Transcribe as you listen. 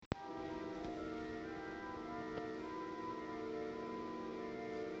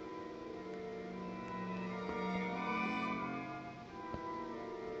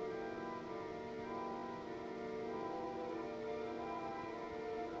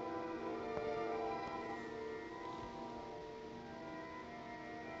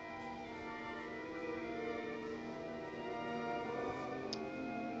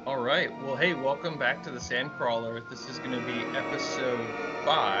All right. Well, hey, welcome back to the Sandcrawler. This is going to be episode 5,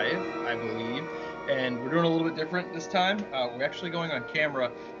 I believe. And we're doing a little bit different this time. We're actually going on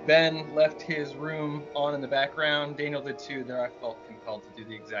camera. Ben left his room on in the background. Daniel did too. There I felt compelled to do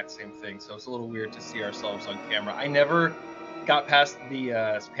the exact same thing. So it's a little weird to see ourselves on camera. I never got past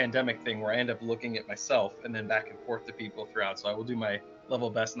the pandemic thing where I end up looking at myself and then back and forth to people throughout. So I will do my level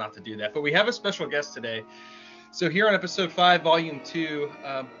best not to do that. But we have a special guest today. So here on episode 5, volume 2,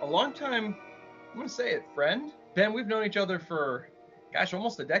 a long time, I'm going to say it, friend. Ben, we've known each other for,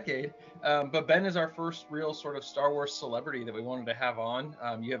 almost a decade. But Ben is our first real sort of Star Wars celebrity that we wanted to have on.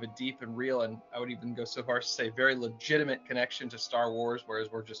 You have a deep and real, and I would even go so far as to say very legitimate connection to Star Wars,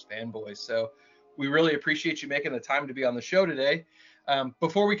 whereas we're just fanboys. So we really appreciate you making the time to be on the show today.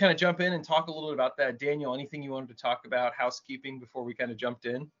 Before we kind of jump in and talk a little bit about that, Daniel, anything you wanted to talk about, housekeeping, before we kind of jumped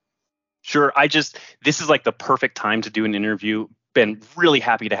in? Sure. This is like the perfect time to do an interview. Been really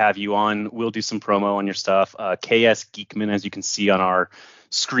happy to have you on. We'll do some promo on your stuff. KS Geekman, as you can see on our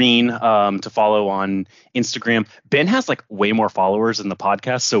screen, to follow on Instagram. Ben has like way more followers in the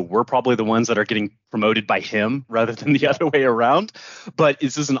podcast, so we're probably the ones that are getting promoted by him rather than the other way around. But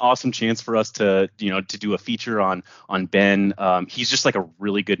this is an awesome chance for us to do a feature on Ben. He's just like a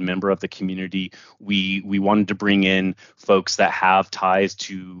really good member of the community. We wanted to bring in folks that have ties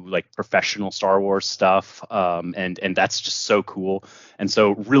to like professional Star Wars stuff, and that's just so cool. And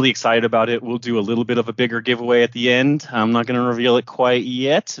so really excited about it. We'll do a little bit of a bigger giveaway at the end. I'm not going to reveal it quite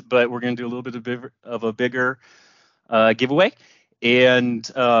yet, but we're going to do a little bit of a bigger giveaway. And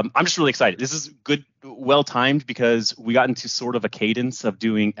I'm just really excited. This is good, well timed, because we got into sort of a cadence of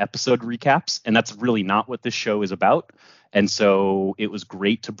doing episode recaps, and that's really not what this show is about. And so it was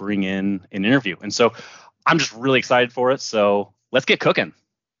great to bring in an interview. And so I'm just really excited for it. So let's get cooking.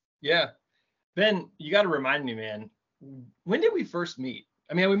 Yeah. Ben, you got to remind me, man, when did we first meet?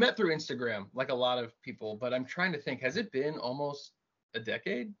 I mean, we met through Instagram, like a lot of people, but I'm trying to think, has it been almost a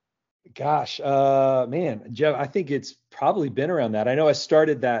decade? Gosh, man, Jeff, I think it's probably been around that. I know I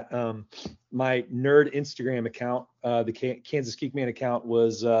started that, my nerd Instagram account, the Kansas Geekman account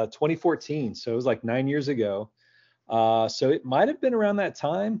was 2014. So it was like 9 years ago. So it might have been around that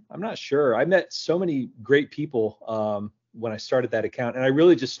time. I'm not sure. I met so many great people when I started that account, and I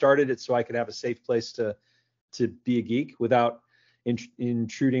really just started it so I could have a safe place to be a geek without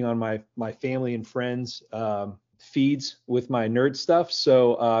intruding on my family and friends feeds with my nerd stuff.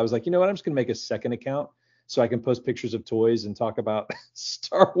 So I was like, you know what, I'm just gonna make a second account so I can post pictures of toys and talk about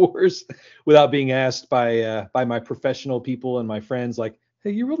Star Wars without being asked by my professional people and my friends, like, hey,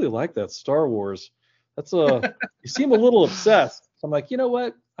 you really like that Star Wars? That's you seem a little obsessed. So I'm like, you know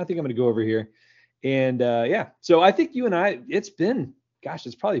what, I think I'm gonna go over here. And yeah, so I think you and I, it's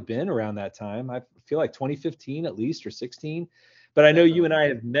probably been around that time. I feel like 2015 at least, or 16. But I know you and I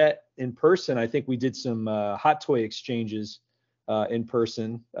have met in person. I think we did some hot toy exchanges in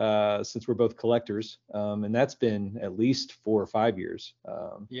person since we're both collectors. And that's been at least 4 or 5 years.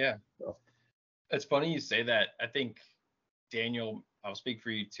 Yeah. So. It's funny you say that. I think, Daniel, I'll speak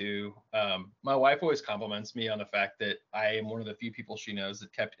for you too. My wife always compliments me on the fact that I am one of the few people she knows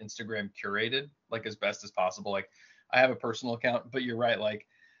that kept Instagram curated, like, as best as possible. Like, I have a personal account, but you're right. Like,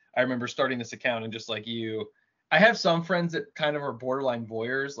 I remember starting this account and just like you, I have some friends that kind of are borderline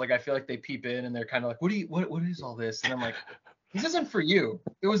voyeurs. Like, I feel like they peep in and they're kind of like, what is all this? And I'm like, this isn't for you.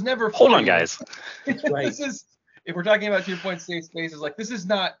 It was never for Hold on, you. guys. Right. This is, if we're talking about, to your point, safe spaces, like, this is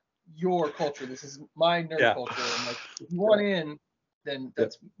not your culture. This is my nerd culture. And like, if you want in, then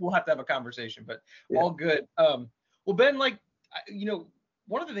we'll have to have a conversation, but all good. Well, Ben, like,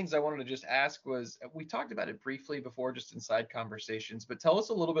 one of the things I wanted to just ask was, we talked about it briefly before, just in side conversations, but tell us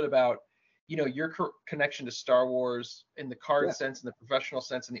a little bit about, your connection to Star Wars in the card sense, in the professional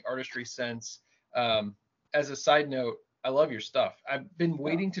sense, in the artistry sense. As a side note, I love your stuff. I've been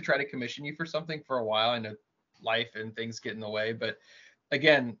waiting to try to commission you for something for a while. I know life and things get in the way, but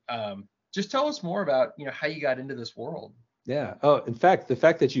again, just tell us more about, how you got into this world. Yeah. Oh, in fact, the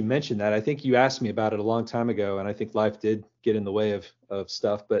fact that you mentioned that, I think you asked me about it a long time ago, and I think life did get in the way of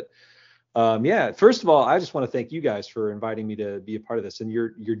stuff. But yeah, first of all, I just want to thank you guys for inviting me to be a part of this, and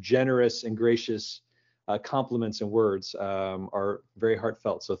your generous and gracious compliments and words are very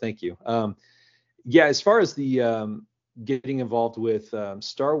heartfelt. So thank you. Yeah, as far as the getting involved with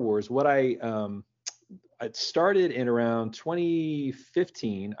Star Wars, what I started in around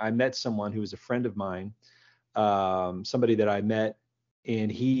 2015. I met someone who was a friend of mine, somebody that I met,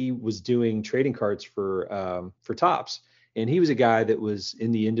 and he was doing trading cards for Topps, and he was a guy that was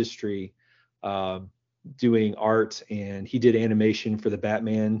in the industry doing art, and he did animation for the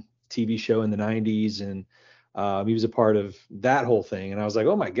Batman TV show in the 90s, and He was a part of that whole thing. And I was like,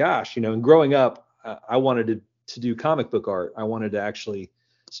 oh my gosh, and growing up, I wanted to do comic book art. I wanted to actually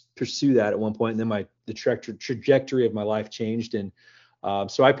pursue that at one point. And then the trajectory of my life changed. And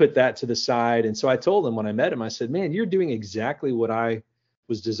so I put that to the side. And so I told him when I met him, I said, man, you're doing exactly what I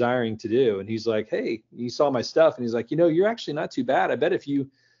was desiring to do. And he's like, hey, he saw my stuff. And he's like, you're actually not too bad. I bet if you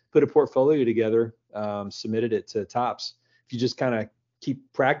put a portfolio together, submitted it to Topps, if you just kind of keep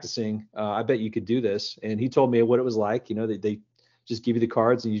practicing, I bet you could do this. And he told me what it was like. They just give you the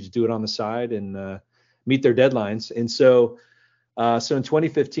cards and you just do it on the side and meet their deadlines. And so in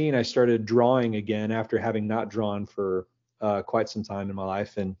 2015, I started drawing again after having not drawn for quite some time in my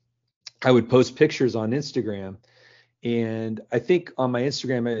life. And I would post pictures on Instagram. And I think on my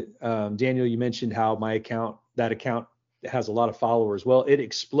Instagram, Daniel, you mentioned how that account has a lot of followers. Well, it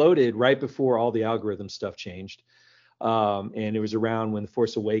exploded right before all the algorithm stuff changed. And it was around when The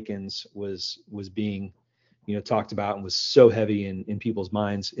Force Awakens was being, talked about and was so heavy in people's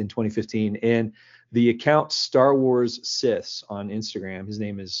minds in 2015. And the account Star Wars Siths on Instagram, his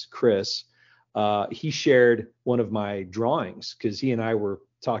name is Chris. He shared one of my drawings because he and I were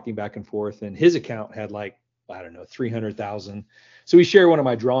talking back and forth, and his account had 300,000. So he shared one of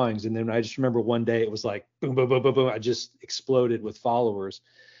my drawings, and then I just remember one day it was like boom, boom, boom, boom, boom. I just exploded with followers,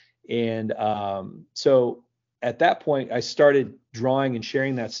 and so at that point I started drawing and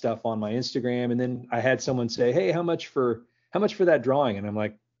sharing that stuff on my Instagram, and then I had someone say, "Hey, how much for that drawing?" And I'm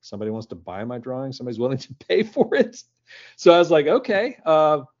like, "Somebody wants to buy my drawing. Somebody's willing to pay for it." So I was like, "Okay,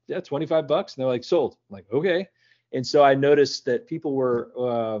 yeah, $25." And they're like, "Sold." I'm like, "Okay." And so I noticed that people were,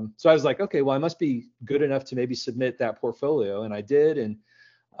 so I was like, okay, well, I must be good enough to maybe submit that portfolio. And I did in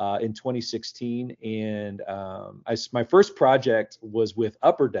 2016. And my first project was with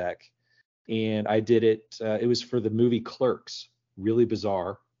Upper Deck. And I did it, it was for the movie Clerks. Really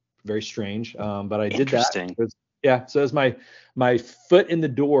bizarre, very strange. But I did that. Yeah, so it was my foot in the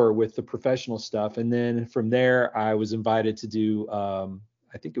door with the professional stuff. And then from there, I was invited to do,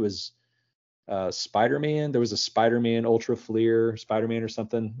 I think it was Spider-Man. There was a Spider-Man Ultra Fleer Spider-Man or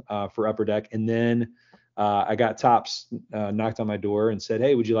something for Upper Deck. And then I got Topps knocked on my door and said,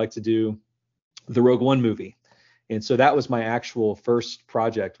 hey, would you like to do the Rogue One movie? And so that was my actual first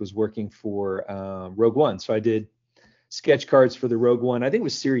project, was working for Rogue One. So I did sketch cards for the Rogue One. I think it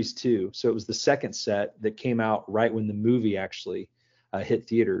was series 2. So it was the second set that came out right when the movie actually hit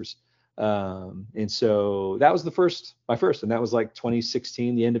theaters. And so that was my first, and that was like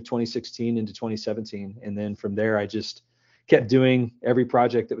 2016, the end of 2016 into 2017. And then from there, I just kept doing every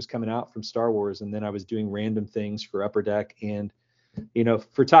project that was coming out from Star Wars. And then I was doing random things for Upper Deck. And,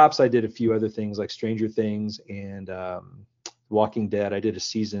 for Topps, I did a few other things like Stranger Things and Walking Dead. I did a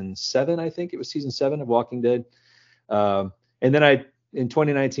season 7, I think it was season 7 of Walking Dead. And then in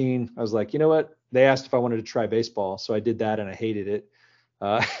 2019, I was like, you know what? They asked if I wanted to try baseball. So I did that and I hated it.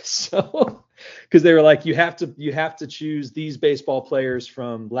 So because they were like, you have to choose these baseball players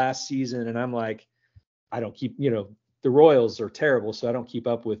from last season. And I'm like, I don't keep, the Royals are terrible. So I don't keep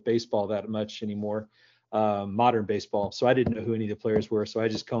up with baseball that much anymore. Modern baseball. So I didn't know who any of the players were. So I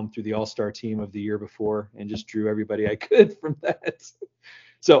just combed through the all-star team of the year before and just drew everybody I could from that.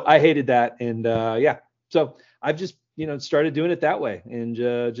 So I hated that. And yeah, so I've just, started doing it that way and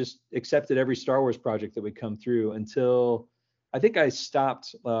just accepted every Star Wars project that would come through until I think I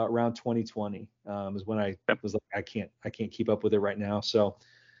stopped around 2020 is when I was like, I can't keep up with it right now. So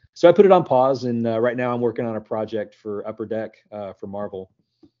I put it on pause, and right now I'm working on a project for Upper Deck for Marvel.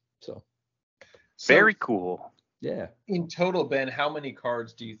 So very cool. Yeah. In total, Ben, how many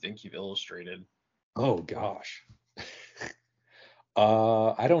cards do you think you've illustrated? Oh gosh.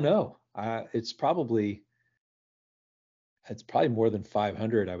 I don't know. It's probably more than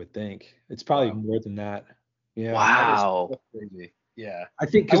 500, I would think. It's probably more than that. Yeah. Wow. That's crazy. Yeah. I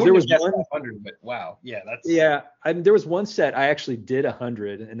think because there was one 500, but wow. Yeah, that's there was one set I actually did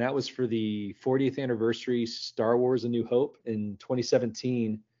 100, and that was for the 40th anniversary Star Wars: A New Hope in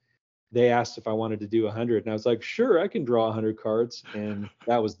 2017. They asked if I wanted to do 100, and I was like, sure, I can draw 100 cards, and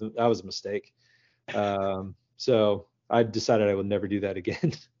that was a mistake. So I decided I would never do that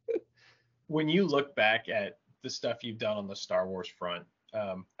again. When you look back at the stuff you've done on the Star Wars front,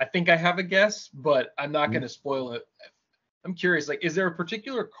 I think I have a guess, but I'm not going to spoil it. I'm curious, like, is there a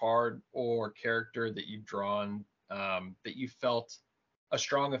particular card or character that you've drawn that you felt a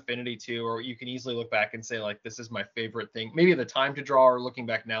strong affinity to, or you can easily look back and say, like, this is my favorite thing, maybe at the time to draw, or looking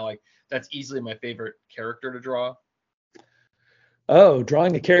back now, like, that's easily my favorite character to draw? Oh,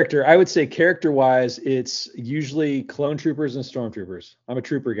 drawing a character. I would say character-wise, it's usually clone troopers and stormtroopers. I'm a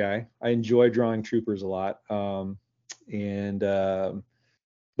trooper guy. I enjoy drawing troopers a lot.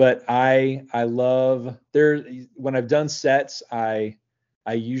 But I love there when I've done sets, I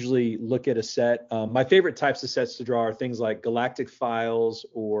usually look at a set. My favorite types of sets to draw are things like Galactic Files,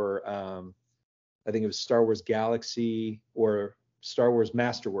 or I think it was Star Wars Galaxy or Star Wars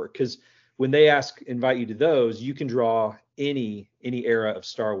Masterwork. Because when they invite you to those, you can draw any era of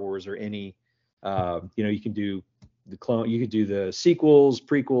Star Wars, or any you can do the clone, you could do the sequels,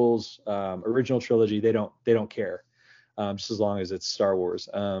 prequels, original trilogy. They don't care, just as long as it's Star Wars.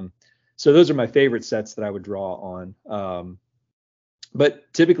 So those are my favorite sets that I would draw on.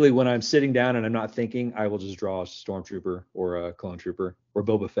 But typically when I'm sitting down and I'm not thinking, I will just draw a Stormtrooper or a Clone Trooper or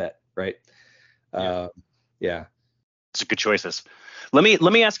Boba Fett, right? Yeah. It's good choices. Let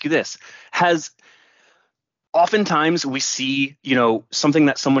me ask you this. Has Oftentimes we see, something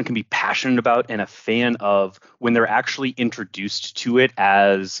that someone can be passionate about and a fan of when they're actually introduced to it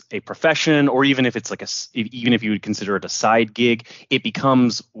as a profession, or even if it's even if you would consider it a side gig, it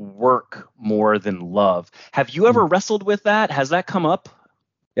becomes work more than love. Have you ever wrestled with that? Has that come up?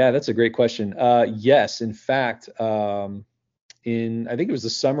 Yeah, that's a great question. Yes, in fact, I think it was the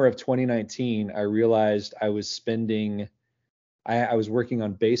summer of 2019, I realized I was I was working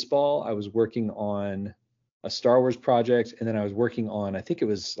on baseball, I was working on a Star Wars project, and then I was working on, I think it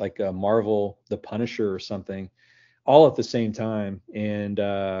was like a Marvel, The Punisher or something, all at the same time. And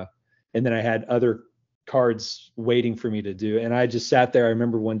then I had other cards waiting for me to do. And I just sat there. I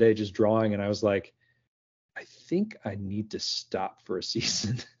remember one day just drawing, and I was like, I think I need to stop for a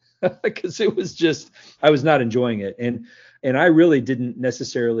season, because I was not enjoying it. And I really didn't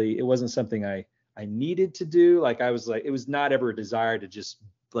necessarily, it wasn't something I needed to do. Like I was like, it was not ever a desire to just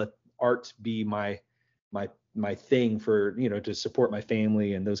let art be my thing for, to support my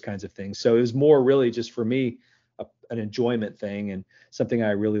family and those kinds of things. So it was more really just for me an enjoyment thing and something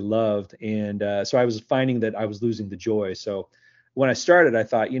I really loved. And so I was finding that I was losing the joy. So when I started, I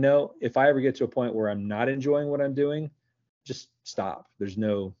thought, if I ever get to a point where I'm not enjoying what I'm doing, just stop. It's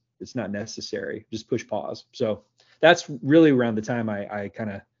not necessary. Just push pause. So that's really around the time I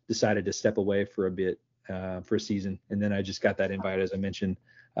kind of decided to step away for a bit, for a season. And then I just got that invite, as I mentioned,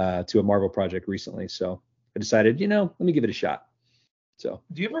 to a Marvel project recently. So I decided, let me give it a shot. So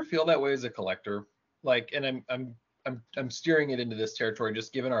do you ever feel that way as a collector? Like, and I'm steering it into this territory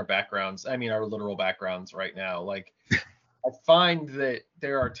just given our backgrounds. I mean, our literal backgrounds right now. Like, I find that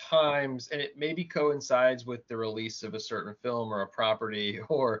there are times, and it maybe coincides with the release of a certain film or a property,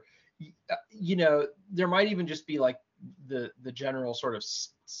 or there might even just be like the general sort of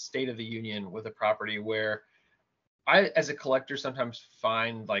state of the union with a property, where I, as a collector, sometimes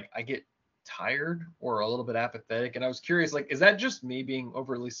find like I get tired or a little bit apathetic. And I was curious, like, is that just me being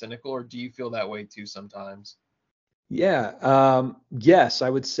overly cynical, or do you feel that way too sometimes? yeah, yes, I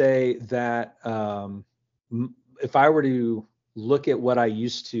would say that if I were to look at what I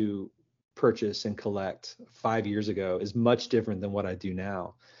used to purchase and collect 5 years ago, is much different than what I do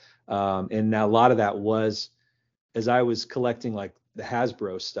now. And now a lot of that was as I was collecting like the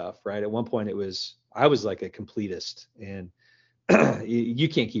Hasbro stuff, right? At one point I was like a completist, and you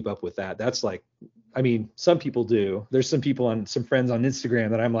can't keep up with that. That's like, I mean, some people do. There's some friends on Instagram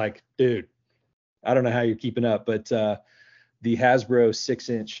that I'm like, dude, I don't know how you're keeping up, but the Hasbro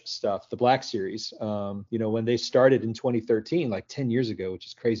 6-inch stuff, the Black Series, when they started in 2013, like 10 years ago, which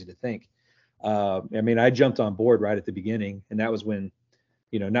is crazy to think. I mean, I jumped on board right at the beginning, and that was when,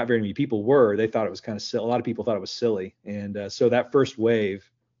 not very many people were. They thought it was kind of silly. A lot of people thought it was silly, and so that first wave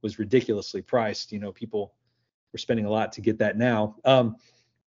was ridiculously priced. People were spending a lot to get that now.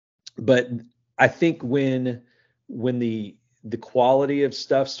 But I think when the quality of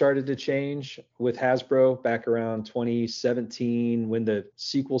stuff started to change with Hasbro back around 2017, when the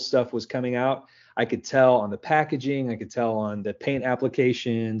sequel stuff was coming out, I could tell on the packaging, I could tell on the paint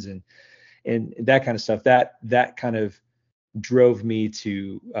applications and that kind of stuff. That kind of drove me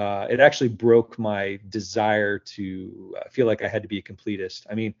to it actually broke my desire to feel like I had to be a completist.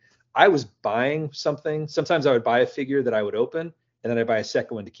 I mean, I was buying something. Sometimes I would buy a figure that I would open, and then I'd buy a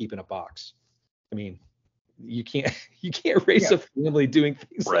second one to keep in a box. I mean, you can't raise a family doing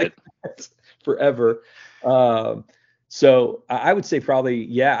things Right. like that forever. So I would say probably,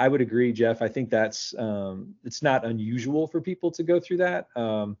 yeah, I would agree, Jeff. I think that's it's not unusual for people to go through that.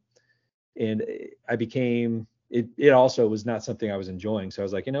 And I became it also was not something I was enjoying. So I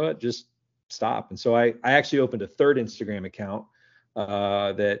was like, you know what, just stop. And so I actually opened a third Instagram account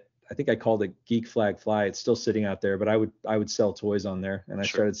that I think I called it Geek Flag Fly. It's still sitting out there, but I would sell toys on there, and I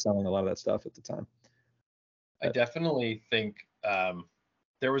started selling a lot of that stuff at the time. I definitely think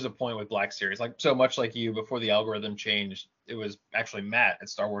there was a point with Black Series, like so much like you, before the algorithm changed. It was actually Matt at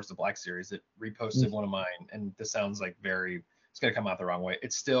Star Wars: The Black Series that reposted one of mine, and this sounds like very it's gonna come out the wrong way.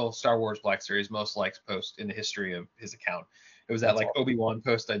 It's still Star Wars Black Series most liked post in the history of his account. It was that That's like awesome. Obi-Wan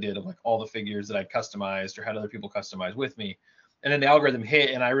post I did of like all the figures that I'd customized or had other people customize with me. And then the algorithm hit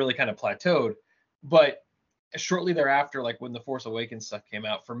and I really kind of plateaued. But shortly thereafter, like when the Force Awakens stuff came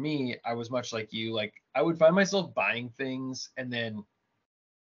out, for me, I was much like you. Like I would find myself buying things and then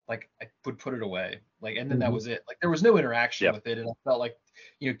like I would put it away. Like and then that Mhm. was it. Like there was no interaction Yep. with it. And I felt like,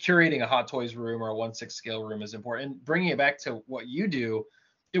 curating a Hot Toys room or a 1/6 scale room is important. And bringing it back to what you do,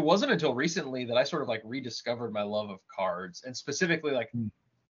 it wasn't until recently that I sort of like rediscovered my love of cards, and specifically like Mm.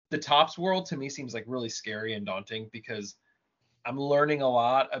 the Tops world to me seems like really scary and daunting because I'm learning a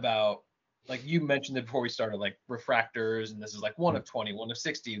lot about, like you mentioned it before we started, like refractors, and this is like one of 20, one of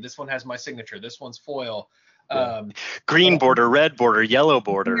 60. This one has my signature. This one's foil. Yeah. Green And border, red border, yellow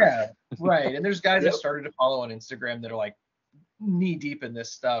border. yeah, right. And there's guys I Yep. started to follow on Instagram that are like knee deep in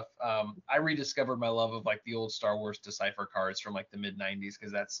this stuff. I rediscovered my love of like the old Star Wars Decipher cards from like the mid 90s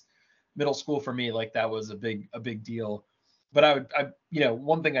because that's middle school for me. Like that was a big deal. But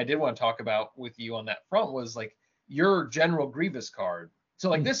one thing I did want to talk about with you on that front was like your General Grievous card. So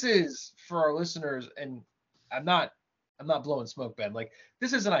like this is for our listeners, and I'm not blowing smoke, Ben. Like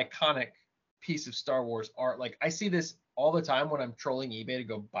this is an iconic piece of Star Wars art. Like I see this all the time when I'm trolling eBay to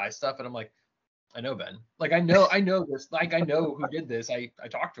go buy stuff, and I'm like, I know Ben. Like I know this. Like I know who did this. I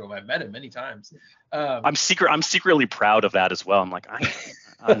talked to him. I've met him many times. I'm secretly proud of that as well. I'm like,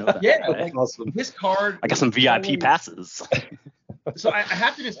 I know that. Yeah, guy. like Awesome. this card. I got some VIP passes. So I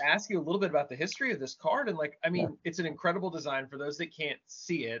have to just ask you a little bit about the history of this card. And like, I mean, it's an incredible design for those that can't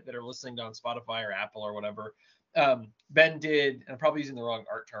see it, that are listening on Spotify or Apple or whatever. Ben did, and I'm probably using the wrong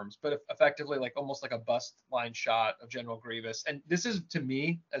art terms, but effectively like almost like a bust line shot of General Grievous. And this is, to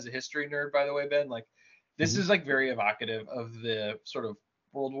me, as a history nerd, by the way, Ben, like this is like very evocative of the sort of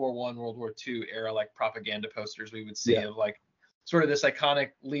World War I, World War II era, like propaganda posters we would see Yeah. of like sort of this iconic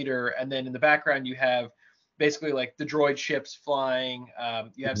leader. And then in the background, you have basically like the droid ships flying.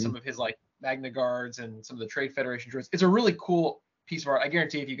 You have some of his like Magna Guards and some of the Trade Federation droids. It's a really cool piece of art. I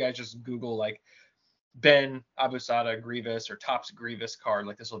guarantee if you guys just Google like Ben AbuSaada Grievous or Topps Grievous card,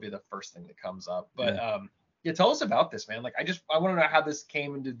 like this will be the first thing that comes up. But yeah, tell us about this, man. Like I want to know how this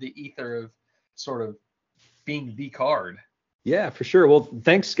came into the ether of sort of being the card. Yeah, for sure. Well,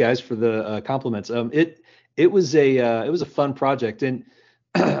 thanks guys for the compliments. It was a fun project, and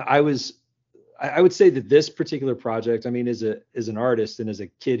I would say that this particular project, I mean, as an artist and as a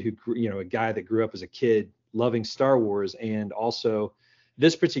kid who grew, a guy that grew up as a kid loving Star Wars, and also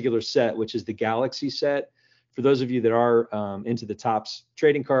this particular set, which is the Galaxy set. For those of you that are into the Topps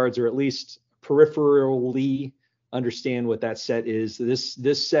trading cards, or at least peripherally understand what that set is,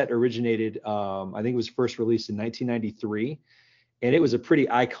 this set originated, I think it was first released in 1993, and it was a pretty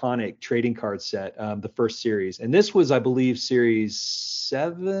iconic trading card set, the first series. And this was, I believe, series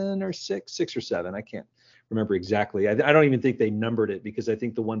 7 or 6 or 7. I can't remember exactly. I don't even think they numbered it, because I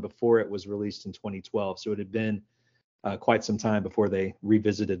think the one before it was released in 2012. So it had been quite some time before they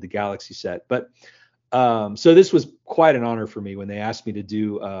revisited the Galaxy set. But so this was quite an honor for me when they asked me to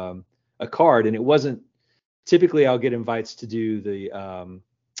do a card. And it wasn't, typically I'll get invites to do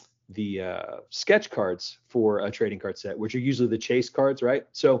the sketch cards for a trading card set, which are usually the chase cards, right?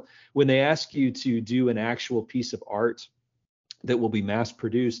 So when they ask you to do an actual piece of art that will be mass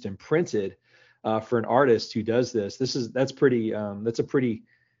produced and printed for an artist who does that's a pretty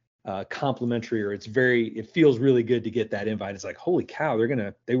complimentary, or it feels really good to get that invite. It's like, holy cow,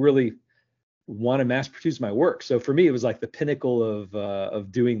 they really want to mass produce my work. So for me, it was like the pinnacle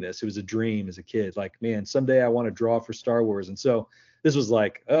of doing this. It was a dream as a kid. Like, man, someday I want to draw for Star Wars. And so this was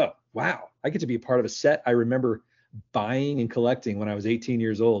like, oh wow, I get to be a part of a set I remember buying and collecting when I was 18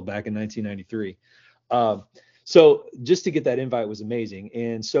 years old back in 1993. So just to get that invite was amazing.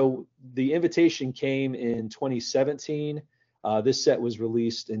 And so the invitation came in 2017. This set was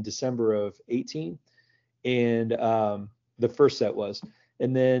released in December of 18, and the first set was.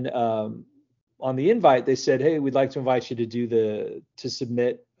 And then on the invite, they said, hey, we'd like to invite you to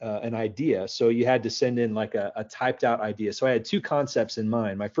submit an idea. So you had to send in like a typed out idea. So I had two concepts in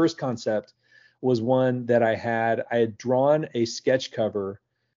mind. My first concept was one that I had drawn a sketch cover.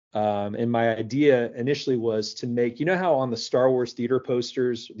 And my idea initially was to make, how on the Star Wars theater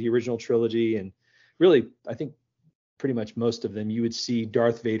posters, the original trilogy, and really, I think pretty much most of them, you would see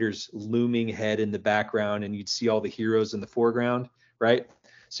Darth Vader's looming head in the background, and you'd see all the heroes in the foreground, right?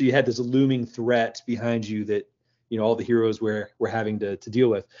 So you had this looming threat behind you that, all the heroes were having to deal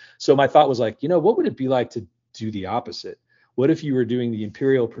with. So my thought was like, what would it be like to do the opposite? What if you were doing the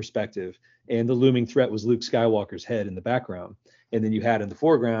Imperial perspective and the looming threat was Luke Skywalker's head in the background, and then you had in the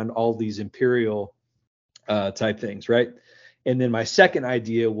foreground all these Imperial type things, right? And then my second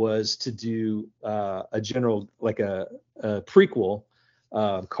idea was to do a general, like a prequel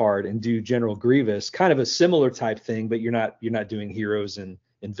card, and do General Grievous, kind of a similar type thing, but you're not doing heroes and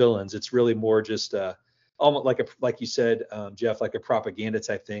villains. It's really more just almost like you said, Jeff, like a propaganda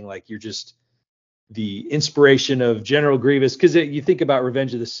type thing. Like you're just the inspiration of General Grievous, because you think about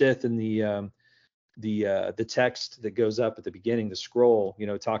Revenge of the Sith and the text that goes up at the beginning, the scroll,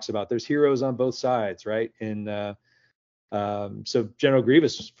 talks about there's heroes on both sides, right? And so General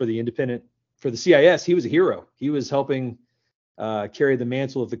Grievous for the CIS, he was a hero. He was helping carry the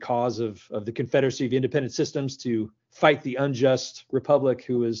mantle of the cause of the Confederacy of Independent Systems to fight the unjust Republic,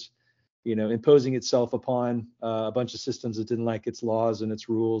 who was, imposing itself upon a bunch of systems that didn't like its laws and its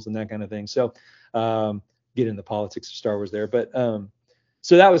rules and that kind of thing. So get into the politics of Star Wars there, but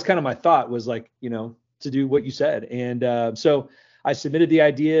so that was kind of my thought, was like, to do what you said. And so I submitted the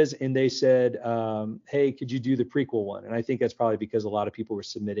ideas, and they said, hey, could you do the prequel one? And I think that's probably because a lot of people were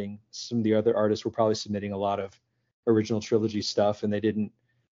submitting. Some of the other artists were probably submitting a lot of original trilogy stuff, and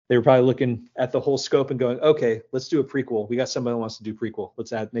they were probably looking at the whole scope and going, okay, let's do a prequel. We got somebody who wants to do prequel.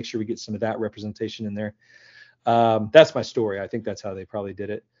 Let's make sure we get some of that representation in there. That's my story. I think that's how they probably did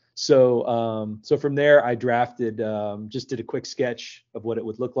it. So from there, I drafted, just did a quick sketch of what it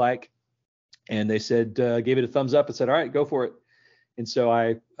would look like. And they said, gave it a thumbs up and said, all right, go for it. And so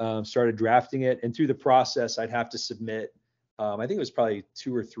I started drafting it. And through the process, I'd have to submit, I think it was probably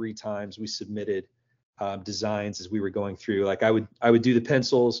 2 or 3 times we submitted designs as we were going through. Like I would do the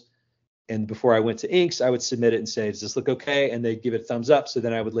pencils, and before I went to inks, I would submit it and say, does this look okay? And they'd give it a thumbs up. So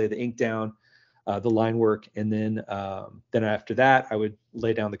then I would lay the ink down, the line work, and then after that, I would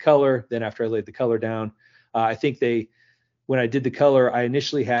lay down the color. Then after I laid the color down, I think when I did the color, I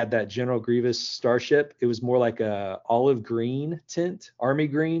initially had that General Grievous starship. It was more like a olive green tint, army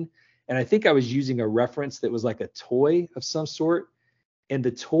green. And I think I was using a reference that was like a toy of some sort. And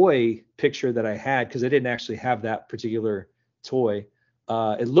the toy picture that I had, because I didn't actually have that particular toy,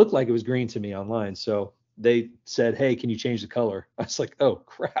 it looked like it was green to me online. So they said, hey, can you change the color? I was like, oh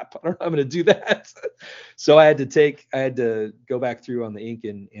crap, I don't know how I'm going to do that. So I had to go back through on the ink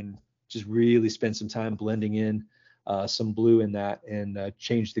and just really spend some time blending in some blue in that, and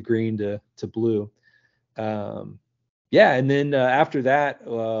change the green to blue. And then after that,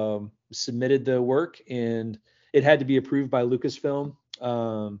 submitted the work, and it had to be approved by Lucasfilm.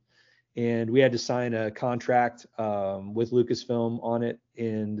 And we had to sign a contract with Lucasfilm on it,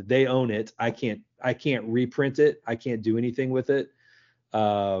 and they own it. I can't reprint it. I can't do anything with it.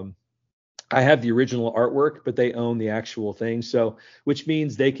 I have the original artwork, but they own the actual thing. So, which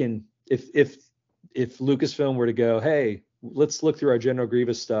means they can, if Lucasfilm were to go, hey, let's look through our General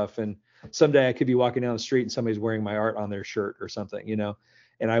Grievous stuff, and someday I could be walking down the street and somebody's wearing my art on their shirt or something,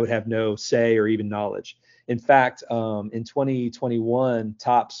 and I would have no say or even knowledge. In fact, in 2021,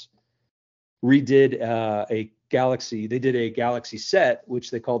 Topps redid they did a Galaxy set,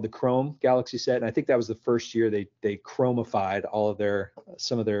 which they called the Chrome Galaxy set. And I think that was the first year they chromified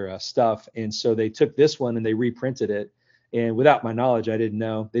some of their stuff. And so they took this one and they reprinted it. And without my knowledge, I didn't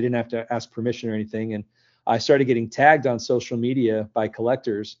know. They didn't have to ask permission or anything. And I started getting tagged on social media by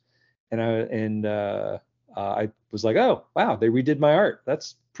collectors. And I was like, oh, wow, they redid my art.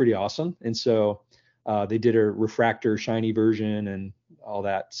 That's pretty awesome. And so they did a refractor shiny version and all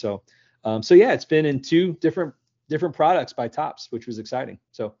that. So yeah, it's been in 2 different products by Topps, which was exciting.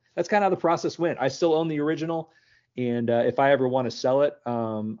 So that's kind of how the process went. I still own the original. And if I ever want to sell it,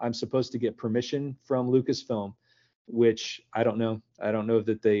 I'm supposed to get permission from Lucasfilm, which I don't know. I don't know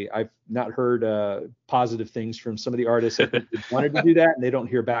that I've not heard positive things from some of the artists that wanted to do that, and they don't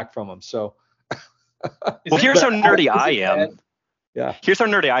hear back from them. So. Well, here's how nerdy I am. Yeah. Here's how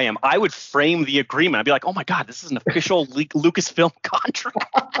nerdy I am. I would frame the agreement. I'd be like, oh my God, this is an official Lucasfilm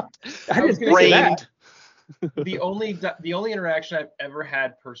contract. I just framed. The only interaction I've ever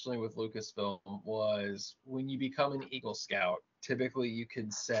had personally with Lucasfilm was when you become an Eagle Scout. Typically, you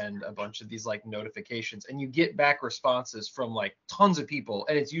can send a bunch of these like notifications, and you get back responses from like tons of people,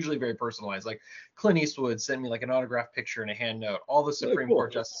 and it's usually very personalized. Like Clint Eastwood sent me like an autographed picture and a hand note. All the Supreme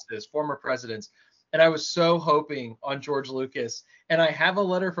Court justices, former presidents. And I was so hoping on George Lucas. And I have a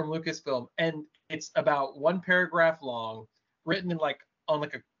letter from Lucasfilm, and it's about 1 paragraph long, written in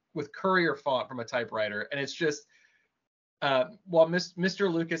with Courier font from a typewriter. And it's just, while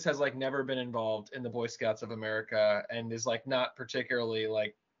Mr. Lucas has like never been involved in the Boy Scouts of America and is like not particularly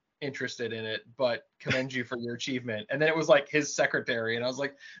like interested in it, but commend you for your achievement. And then it was like his secretary, and I was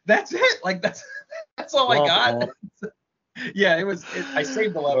like, that's it. Like that's all I got. Yeah, I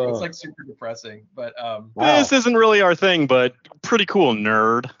saved the letter. It's like super depressing, but This isn't really our thing, but pretty cool,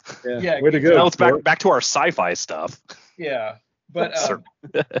 nerd. Yeah, way to go. Now it's back to our sci-fi stuff. Yeah. But Sir.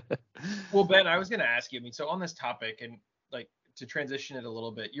 well, Ben, I was going to ask you. I mean, so on this topic, and like to transition it a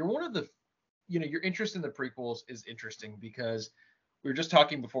little bit, you're one of the, your interest in the prequels is interesting because we were just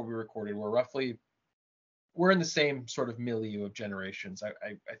talking before we recorded. We're in the same sort of milieu of generations.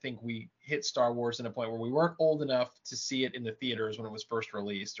 I think we hit Star Wars in a point where we weren't old enough to see it in the theaters when it was first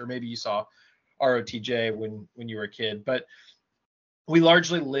released, or maybe you saw ROTJ when you were a kid, but we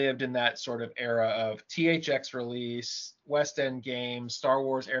largely lived in that sort of era of THX release, West End games, Star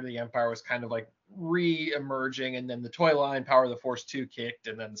Wars Heir to the Empire was kind of like re-emerging, and then the toy line Power of the Force 2 kicked,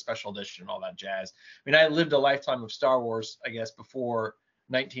 and then the special edition and all that jazz. I mean, I lived a lifetime of Star Wars, I guess, before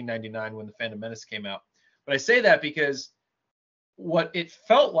 1999 when the Phantom Menace came out. But I say that because what it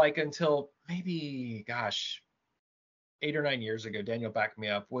felt like until maybe, gosh, 8 or 9 years ago, Daniel backed me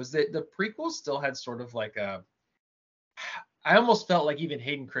up, was that the prequels still had sort of like I almost felt like even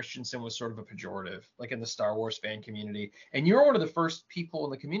Hayden Christensen was sort of a pejorative, like in the Star Wars fan community. And you're one of the first people in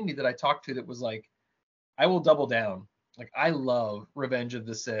the community that I talked to that was like, I will double down. Like, I love Revenge of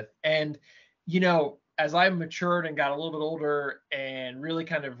the Sith. And, as I matured and got a little bit older and really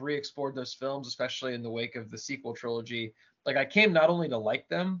kind of re-explored those films, especially in the wake of the sequel trilogy, like I came not only to like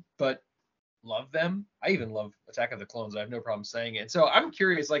them, but love them. I even love Attack of the Clones. I have no problem saying it. So I'm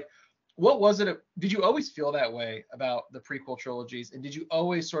curious, like, what was it? Did you always feel that way about the prequel trilogies? And did you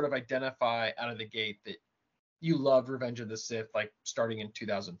always sort of identify out of the gate that you loved Revenge of the Sith, like starting in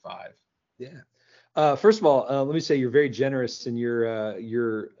 2005? Yeah. First of all, let me say you're very generous in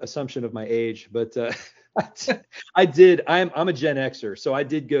your assumption of my age, but I did. I'm a Gen Xer, so I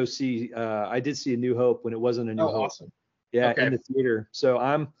did go see. I did see A New Hope when it wasn't A New Hope. Awesome. Yeah, Okay. in the theater. So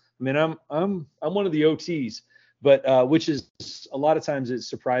I'm one of the OTs, but which is a lot of times it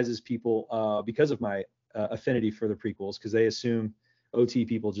surprises people because of my affinity for the prequels, because they assume OT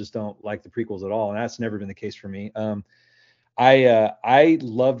people just don't like the prequels at all, and that's never been the case for me. I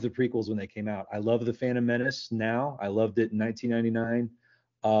loved the prequels when they came out. I love The Phantom Menace now. I loved it in 1999.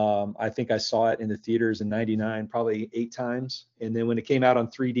 I think I saw it in the theaters in 99 probably 8 times. And then when it came out on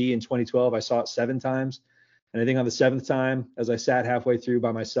 3D in 2012, I saw it 7 times. And I think on the 7th time, as I sat halfway through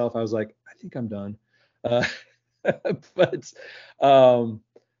by myself, I was like, I think I'm done. But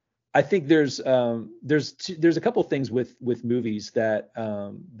I think there's a couple things with movies that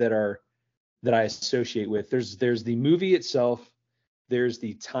I associate with. There's the movie itself, there's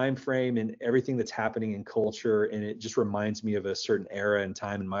the time frame and everything that's happening in culture, and it just reminds me of a certain era and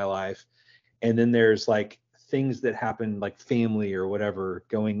time in my life. And then there's like things that happen, like family or whatever,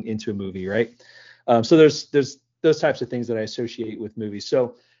 going into a movie, right? So there's those types of things that I associate with movies.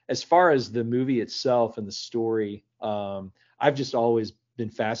 So as far as the movie itself and the story, I've just always been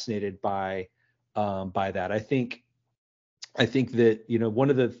fascinated by that. I think that, one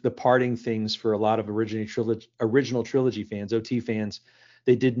of the parting things for a lot of original trilogy fans, OT fans,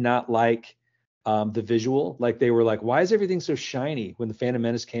 they did not like the visual. Like they were like, why is everything so shiny? When the Phantom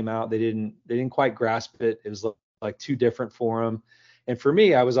Menace came out, they didn't quite grasp it. It was like too different for them. And for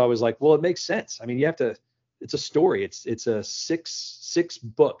me, I was always like, well, it makes sense. I mean, it's a story. It's a six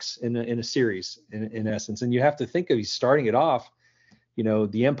books in a series in essence. And you have to think of, he's starting it off,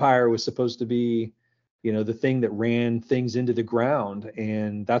 the Empire was supposed to be, the thing that ran things into the ground.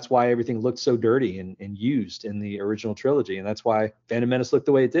 And that's why everything looked so dirty and used in the original trilogy. And that's why Phantom Menace looked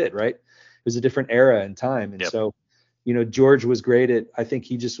the way it did, right? It was a different era and time. And so, George was great I think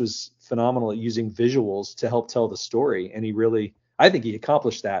he just was phenomenal at using visuals to help tell the story. And I think he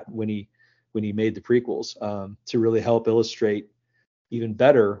accomplished that when he made the prequels, to really help illustrate even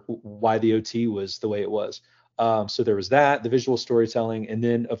better why the OT was the way it was. So there was that, the visual storytelling. And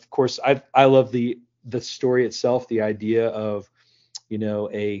then of course, I love the story itself, the idea of,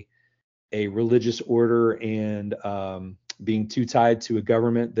 a religious order and being too tied to a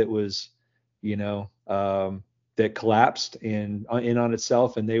government that was, that collapsed and in on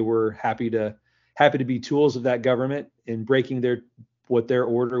itself, and they were happy to be tools of that government in breaking what their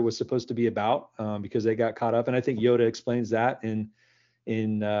order was supposed to be about, because they got caught up. And I think Yoda explains that in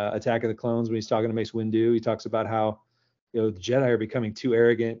Attack of the Clones when he's talking to Mace Windu. He talks about how the Jedi are becoming too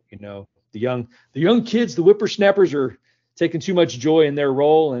arrogant. The young kids, the whippersnappers, are taking too much joy in their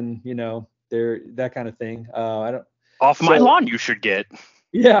role, and they're that kind of thing. My lawn, you should get.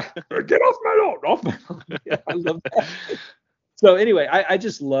 Yeah, get off my lawn, off my lawn. Yeah, I love that. So anyway, I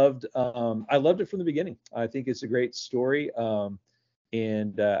just loved it from the beginning. I think it's a great story,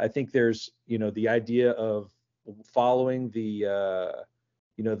 and I think there's the idea of following the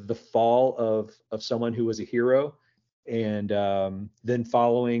fall of someone who was a hero, and then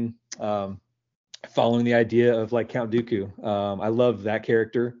following the idea of like Count Dooku. I loved that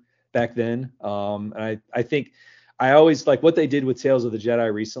character back then. And I think I always like what they did with Tales of the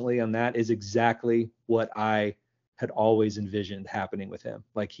Jedi recently on that is exactly what I had always envisioned happening with him.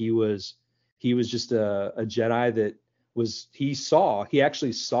 Like he was just a Jedi that he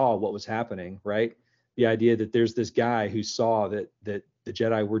actually saw what was happening, right? The idea that there's this guy who saw that the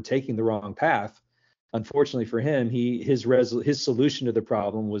Jedi were taking the wrong path. Unfortunately for him, his solution to the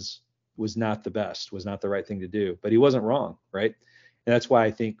problem was not the best, was not the right thing to do, but he wasn't wrong, right? And that's why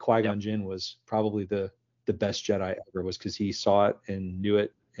I think Qui-Gon Jinn was probably the best Jedi ever, was because he saw it and knew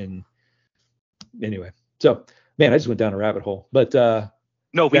it. And anyway, so man, I just went down a rabbit hole, but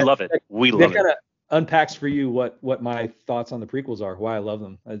No, we love it. We love that kind of unpacks for you what my thoughts on the prequels are, why I love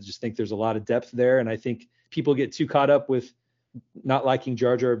them. I just think there's a lot of depth there, and I think people get too caught up with not liking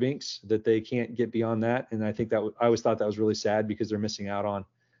Jar Jar Binks that they can't get beyond that. And I think that I always thought that was really sad because they're missing out on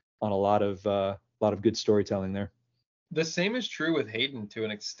a lot of good storytelling there. The same is true with Hayden to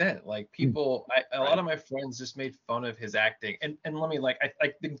an extent. Like people, a lot of my friends just made fun of his acting. And let me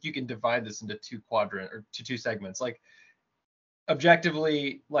I think you can divide this into two segments. Like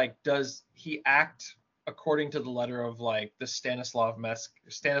objectively, like does he act according to the letter of like the Stanislav method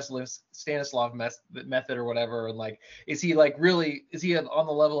or whatever? And like, is he on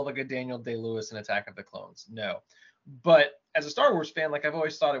the level of like a Daniel Day-Lewis in Attack of the Clones? No. But as a Star Wars fan, like I've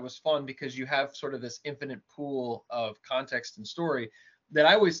always thought it was fun because you have sort of this infinite pool of context and story that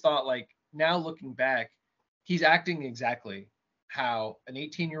I always thought, like, now looking back, he's acting exactly how an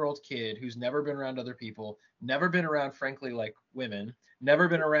 18-year-old kid who's never been around other people, never been around, frankly, like women, never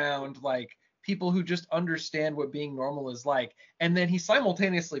been around like people who just understand what being normal is like. And then he's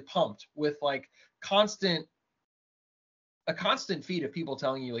simultaneously pumped with like a constant feed of people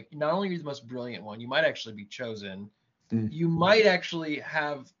telling you, like, not only are you the most brilliant one, you might actually be chosen. You might actually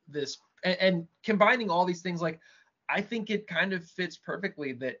have this, and combining all these things, like, I think it kind of fits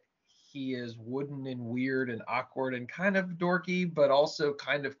perfectly that he is wooden and weird and awkward and kind of dorky, but also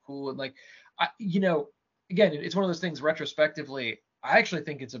kind of cool. And like, again, it's one of those things retrospectively, I actually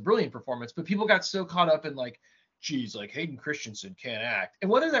think it's a brilliant performance, but people got so caught up in like, geez, like Hayden Christensen can't act.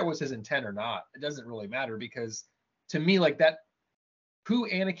 And whether that was his intent or not, it doesn't really matter, because to me, like, that who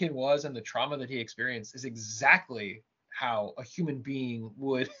Anakin was and the trauma that he experienced is exactly how a human being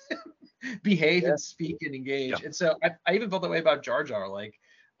would behave and speak and engage. Yeah. And so I even felt that way about Jar Jar. Like,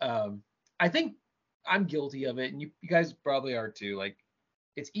 I think I'm guilty of it, and you guys probably are too. Like,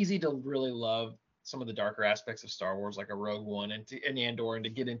 it's easy to really love some of the darker aspects of Star Wars, like a Rogue One and Andor, and to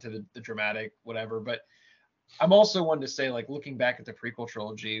get into the dramatic whatever. But I'm also one to say, like, looking back at the prequel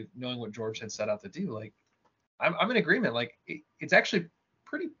trilogy, knowing what George had set out to do, like, I'm in agreement. Like, it's actually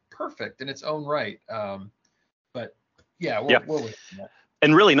pretty perfect in its own right. But yeah, we'll wait for that.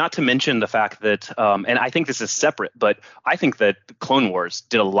 And really, not to mention the fact that, and I think this is separate, but I think that Clone Wars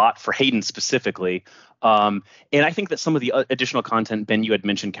did a lot for Hayden specifically. And I think that some of the additional content, Ben, you had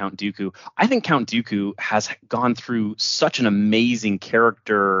mentioned Count Dooku. I think Count Dooku has gone through such an amazing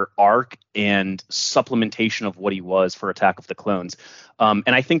character arc and supplementation of what he was for Attack of the Clones. And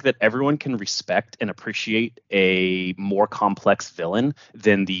I think that everyone can respect and appreciate a more complex villain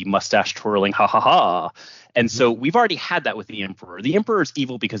than the mustache twirling ha ha ha. And so we've already had that with the Emperor. The Emperor is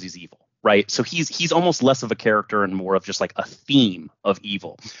evil because he's evil, right? So he's almost less of a character and more of just like a theme of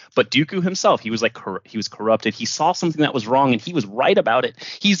evil. But Dooku himself, he was like he was corrupted. He saw something that was wrong and he was right about it.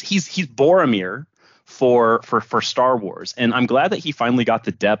 He's Boromir for Star Wars, and I'm glad that he finally got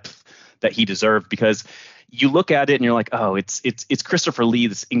the depth that he deserved, because you look at it and you're like, oh, it's Christopher Lee,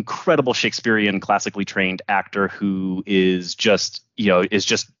 this incredible Shakespearean classically trained actor who is just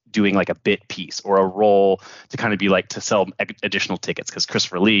doing like a bit piece or a role to kind of be like to sell additional tickets because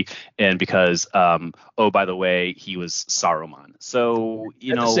Christopher Lee, and because by the way, he was Saruman. So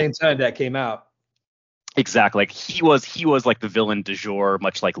at the same time that came out. Exactly, like he was like the villain du jour,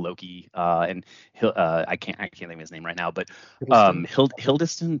 much like Loki, and I can't think of his name right now, but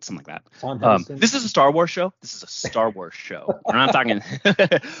Hiddleston, something like that. This is a Star Wars show. We're not talking.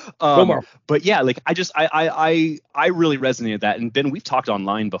 But yeah, like I really resonated that. And Ben, we've talked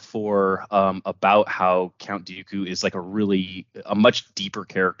online before about how Count Dooku is like a much deeper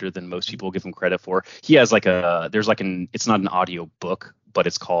character than most people give him credit for. He has like it's not an audio book, but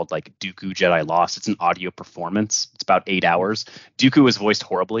it's called like Dooku Jedi Lost. It's an audio performance. It's about 8 hours. Dooku is voiced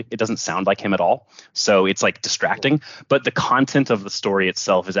horribly. It doesn't sound like him at all. So it's like distracting, but the content of the story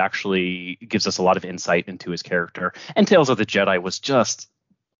itself is actually gives us a lot of insight into his character. And Tales of the Jedi was just,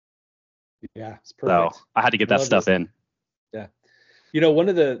 it's perfect. So I had to get that stuff in. Yeah. One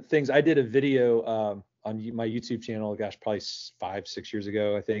of the things I did a video on my YouTube channel, gosh, probably 5-6 years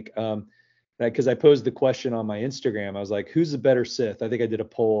ago, I think. Because I posed the question on my Instagram. I was like, who's the better Sith? I think I did a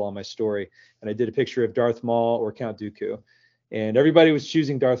poll on my story, and I did a picture of Darth Maul or Count Dooku, and everybody was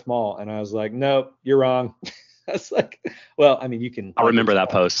choosing Darth Maul, and I was like, nope, you're wrong. I was like, well, I mean, you can. I remember that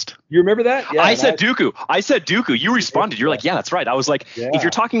post. You remember that? Yeah. I said Dooku. You responded. You're like, yeah, that's right. I was like, if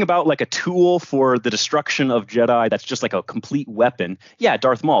you're talking about like a tool for the destruction of Jedi, that's just like a complete weapon. Yeah,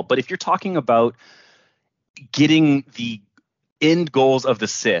 Darth Maul. But if you're talking about getting the end goals of the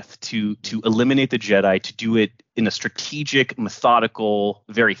Sith to eliminate the Jedi, to do it in a strategic, methodical,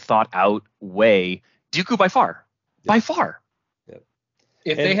 very thought out way, Dooku by far. Yep.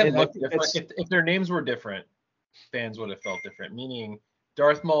 If they had looked different, if their names were different, fans would have felt different. Meaning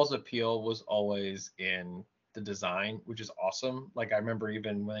Darth Maul's appeal was always in the design, which is awesome. Like I remember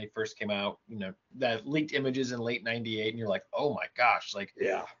even when they first came out, that leaked images in late '98, and you're like, oh my gosh, like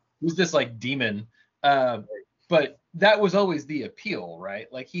who's this like demon? But that was always the appeal, right?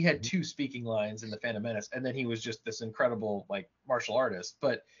 Like he had 2 speaking lines in The Phantom Menace, and then he was just this incredible like martial artist.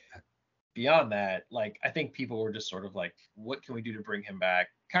 But beyond that, like I think people were just sort of like, what can we do to bring him back?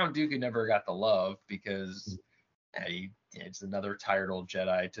 Count Dooku never got the love because it's another tired old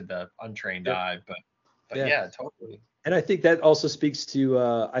Jedi to the untrained eye. But yeah, totally. And I think that also speaks to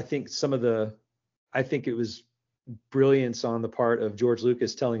I think it was brilliance on the part of George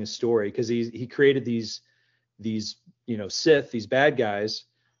Lucas telling a story, because he created these Sith, these bad guys,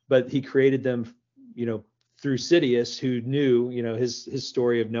 but he created them through Sidious, who knew his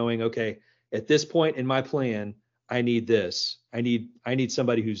story of knowing, okay, at this point in my plan, I need this. I need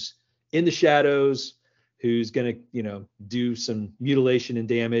somebody who's in the shadows, who's gonna do some mutilation and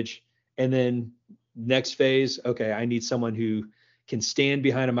damage, and then next phase, okay, I need someone who can stand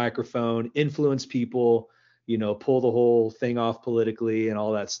behind a microphone, influence people, pull the whole thing off politically and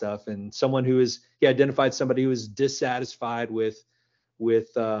all that stuff. And someone he identified somebody who was dissatisfied with where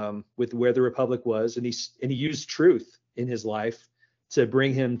the Republic was, and he used truth in his life to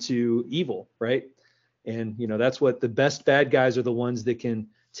bring him to evil, right? And that's what the best bad guys are, the ones that can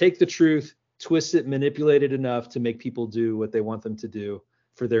take the truth, twist it, manipulate it enough to make people do what they want them to do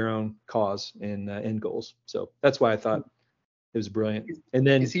for their own cause and end goals. So that's why I thought it was brilliant. And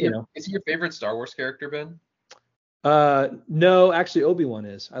then is he your favorite Star Wars character, Ben? No, actually Obi-Wan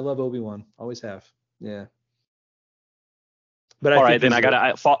is. I love Obi-Wan. Always have. Yeah. But all right, then I got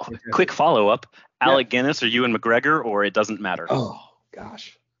a quick follow-up. Yeah. Alec Guinness or Ewan McGregor, or it doesn't matter? Oh,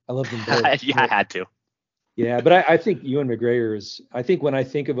 gosh. I love them both. Yeah, I had to. Yeah, but I think Ewan McGregor is, I think when I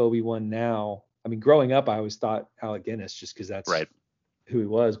think of Obi-Wan now, I mean, growing up, I always thought Alec Guinness just because that's right. Who he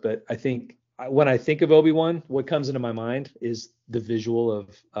was. But I think when I think of Obi-Wan, what comes into my mind is the visual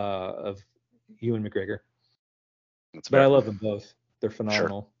of Ewan McGregor. But I love them both. They're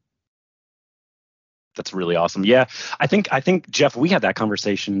phenomenal. Sure. That's really awesome. Yeah, I think Jeff, we had that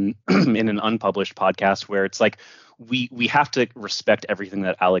conversation in an unpublished podcast where it's like we have to respect everything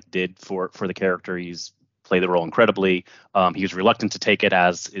that Alec did for the character. He's played the role incredibly. He was reluctant to take it,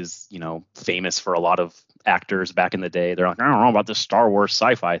 as is famous for a lot of actors back in the day. They're like, I don't know about this Star Wars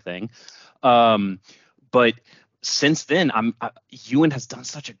sci-fi thing. But since then, Ewan has done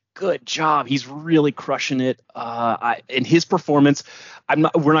such a good job. He's really crushing it. In his performance,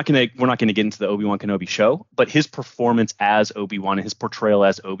 we're not gonna get into the Obi-Wan Kenobi show, but his performance as Obi-Wan and his portrayal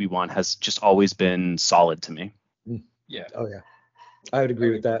as Obi-Wan has just always been solid to me. Yeah. Oh yeah. I would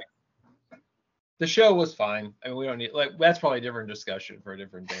agree with that. The show was fine. I mean, we don't need that's probably a different discussion for a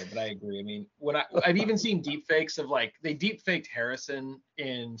different day. But I agree. I mean, when I've even seen deep fakes of they deep faked Harrison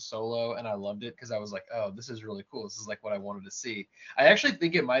in Solo, and I loved it because I was like, oh, this is really cool. This is like what I wanted to see. I actually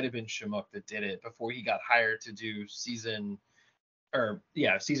think it might have been Shamook that did it before he got hired to do season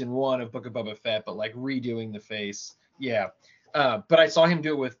 1 of Book of Boba Fett, but redoing the face. Yeah. But I saw him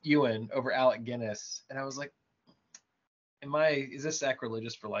do it with Ewan over Alec Guinness, and I was like, is this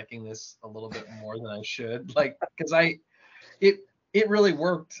sacrilegious for liking this a little bit more than I should? Because it really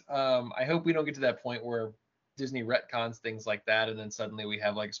worked. I hope we don't get to that point where Disney retcons things like that, and then suddenly we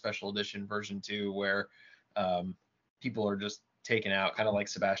have a special edition version 2 where people are just taken out, kind of like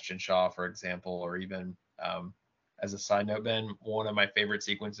Sebastian Shaw, for example, or even as a side note, Ben, one of my favorite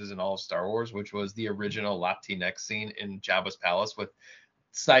sequences in all of Star Wars, which was the original Latinx scene in Jabba's palace with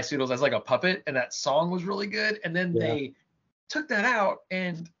Sy Soodles as a puppet, and that song was really good, and then they took that out,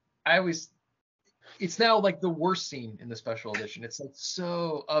 and it's now the worst scene in the special edition. It's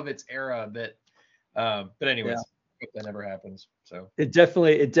so of its era that but anyways, I hope that never happens. So it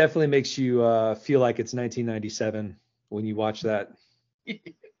definitely makes you feel like it's 1997 when you watch that.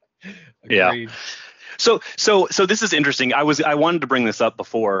 Yeah. So this is interesting. I wanted to bring this up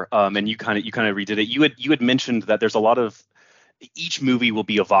before, and you kind of redid it. You had mentioned that there's a lot of each movie will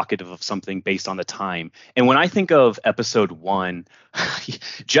be evocative of something based on the time. And when I think of episode 1,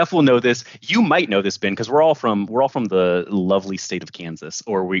 Jeff will know this. You might know this, Ben, because we're all from the lovely state of Kansas,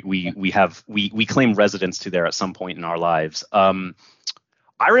 or we claim residence to there at some point in our lives. I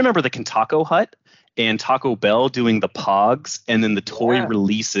remember the Kentucky Hut and Taco Bell doing the Pogs, and then the toy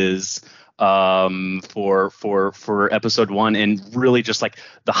releases for episode 1, and really just like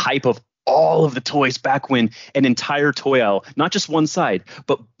the hype of all of the toys back when an entire toy aisle, not just one side,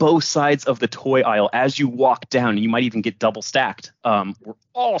 but both sides of the toy aisle, as you walk down, you might even get double stacked, were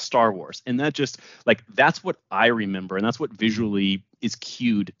all Star Wars. And that just like, that's what I remember. And that's what visually is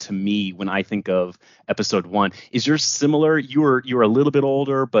cued to me when I think of episode 1. Is yours similar? You were a little bit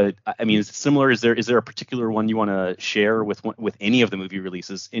older, but I mean, is it similar? Is there a particular one you want to share with any of the movie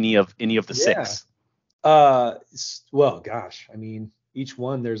releases, any of the 6? Well, gosh, I mean, each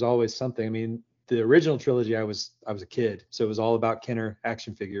one, there's always something. I mean, the original trilogy, I was a kid, so it was all about Kenner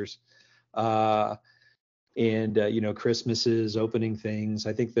action figures, and Christmases, opening things.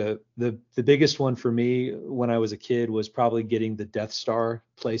 I think the biggest one for me when I was a kid was probably getting the Death Star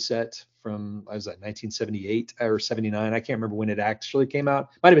playset from, I was at 1978 or 79. I can't remember when it actually came out.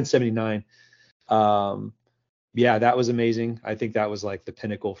 Might have been 79. Yeah, that was amazing. I think that was like the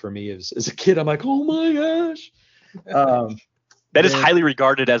pinnacle for me as a kid. I'm like, oh my gosh. That is highly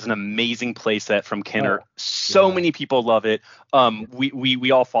regarded as an amazing playset from Kenner. Many people love it.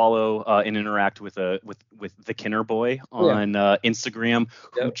 We all follow and interact with the Kenner boy on Instagram,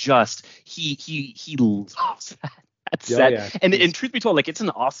 who just he loves that set. And truth be told, like, it's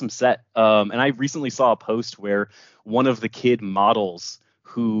an awesome set. And I recently saw a post where one of the kid models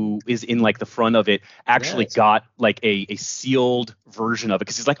who is in like the front of it actually got like a sealed version of it,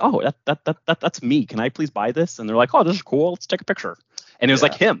 because he's like, oh, that's me, can I please buy this? And they're like, oh, this is cool, let's take a picture. And it was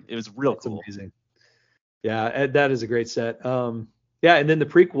like him. It was real cool. Amazing. Yeah, that is a great set. And then the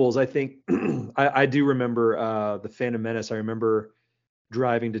prequels, I think I do remember the Phantom Menace. I remember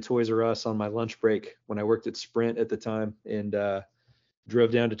driving to Toys R Us on my lunch break when I worked at Sprint at the time, and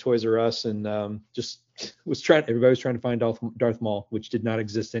drove down to Toys R Us and just everybody was trying to find Darth Maul, which did not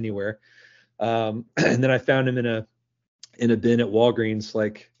exist anywhere. And then I found him in a bin at Walgreens,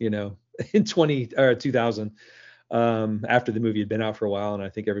 like, in 2000, after the movie had been out for a while. And I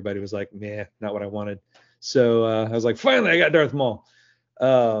think everybody was like, man, not what I wanted. So I was like, finally, I got Darth Maul.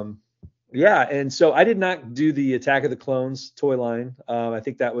 And so I did not do the Attack of the Clones toy line. I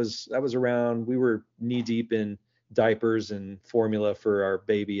think that was around, we were knee deep in diapers and formula for our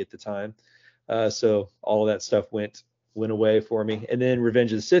baby at the time. So all of that stuff went away for me. And then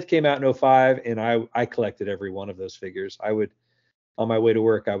Revenge of the Sith came out in 2005, and I collected every one of those figures. I would, on my way to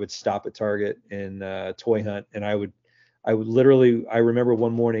work, I would stop at Target and toy hunt, and I would literally, I remember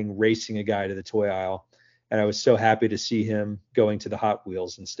one morning racing a guy to the toy aisle, and I was so happy to see him going to the Hot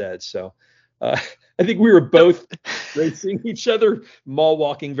Wheels instead. So I think we were both racing each other, mall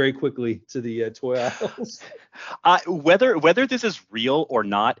walking very quickly to the toy aisles. Whether this is real or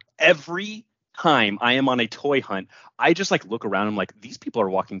not, every time I am on a toy hunt, I just like look around. I'm like, these people are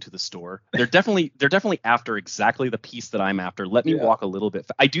walking to the store. They're definitely after exactly the piece that I'm after. Let me walk a little bit.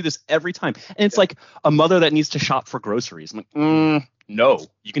 I do this every time, and it's like a mother that needs to shop for groceries. I'm like, no,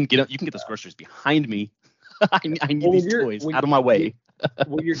 you can get those groceries behind me. I need these toys out of my way.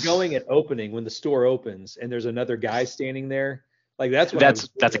 When you're going at opening, when the store opens and there's another guy standing there, like that's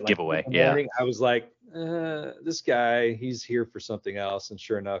a giveaway. Morning, I was like, this guy, he's here for something else. And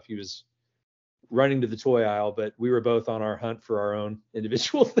sure enough, he was running to the toy aisle, but we were both on our hunt for our own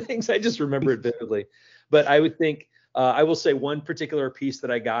individual things. I just remember it vividly. But I would think, I will say one particular piece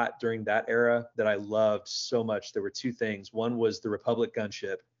that I got during that era that I loved so much. There were two things. One was the Republic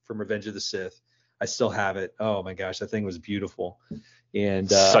gunship from Revenge of the Sith. I still have it. Oh my gosh, that thing was beautiful. And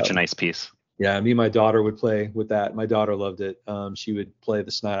such a nice piece. Yeah, me and my daughter would play with that. My daughter loved it. She would play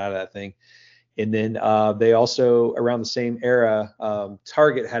the snot out of that thing. And then they also, around the same era,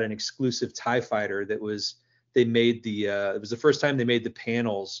 Target had an exclusive TIE fighter that was, it was the first time they made the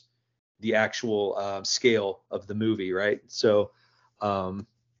panels the actual scale of the movie, right? So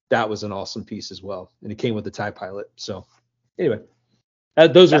that was an awesome piece as well. And it came with the TIE pilot. So anyway,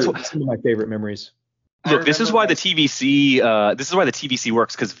 those are some of my favorite memories. Look, this is why the TVC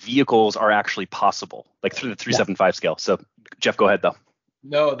works, because vehicles are actually possible, like through the 375 scale. So Jeff, go ahead though.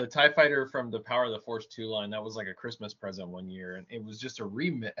 No, the TIE Fighter from the Power of the Force 2 line, that was like a Christmas present one year, and it was just I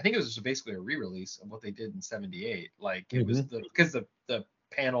think it was just basically a re-release of what they did in 78. Like it was because the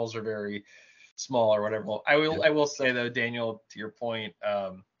panels are very small or whatever. I will say though, Daniel, to your point,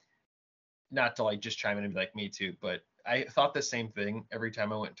 not to like just chime in and be like me too, but I thought the same thing every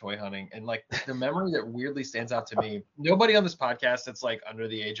time I went toy hunting. And like the memory that weirdly stands out to me, nobody on this podcast that's like under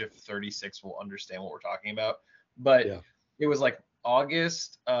the age of 36 will understand what we're talking about. But Yeah. it was like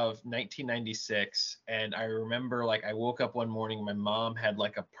August of 1996. And I remember like I woke up one morning, my mom had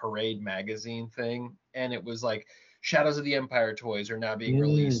like a Parade magazine thing. And it was like Shadows of the Empire toys are now being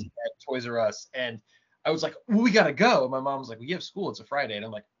released at Toys R Us. And I was like, well, we got to go. And my mom was like, we have school. It's a Friday. And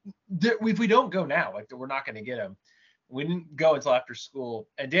I'm like, if we don't go now, like we're not going to get them. We didn't go until after school.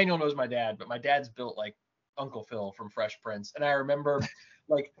 And Daniel knows my dad, but my dad's built like Uncle Phil from Fresh Prince. And I remember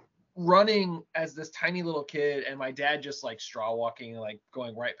like running as this tiny little kid and my dad just like straw walking, like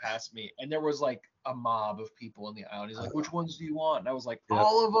going right past me. And there was like a mob of people in the aisle. And he's like, which ones do you want? And I was like,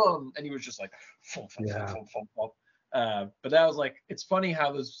 all of them. And he was just like, but that was like, it's funny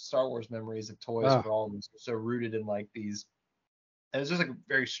how those Star Wars memories of toys for all of us are so rooted in like these. And it's just like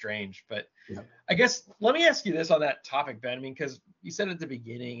very strange. But I guess let me ask you this on that topic, Ben. I mean, because you said at the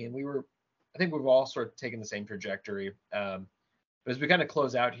beginning, and I think we've all sort of taken the same trajectory. But as we kind of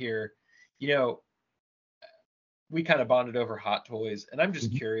close out here, you know, we kind of bonded over Hot Toys, and I'm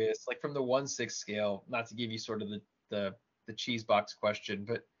just curious, like from the 1/6 scale, not to give you sort of the cheese box question,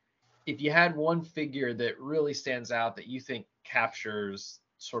 but if you had one figure that really stands out that you think captures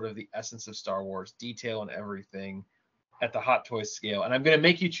sort of the essence of Star Wars, detail and everything at the Hot Toys scale, and I'm going to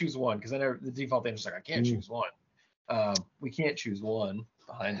make you choose one because I know the default answer is like, I can't choose one. We can't choose one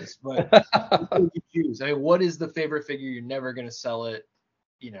behind us, but what would you choose? I mean, what is the favorite figure you're never going to sell it,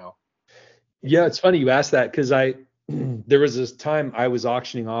 you know? Yeah, it's funny you asked that because there was this time I was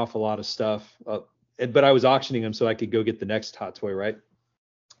auctioning off a lot of stuff, but I was auctioning them so I could go get the next hot toy, right?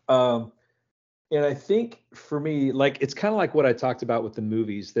 And I think for me, like it's kind of like what I talked about with the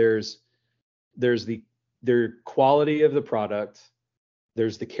movies. There's the quality of the product,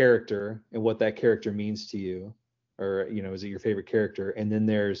 there's the character and what that character means to you, or is it your favorite character? And then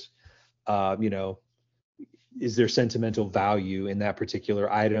there's is there sentimental value in that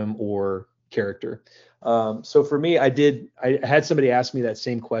particular item or character? So for me, I had somebody ask me that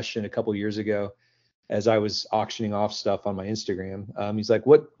same question a couple years ago as I was auctioning off stuff on my Instagram. He's like,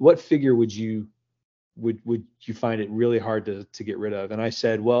 what figure would you find it really hard to get rid of? And I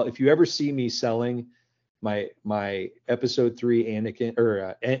said, well, if you ever see me selling my episode 3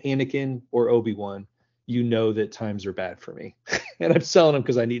 Anakin or Obi-Wan, you know that times are bad for me. And I'm selling them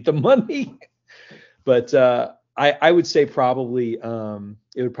because I need the money. But I would say probably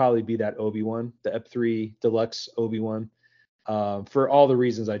it would probably be that Obi-Wan, the Ep3 Deluxe Obi-Wan, for all the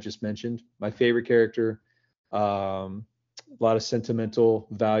reasons I just mentioned. My favorite character, a lot of sentimental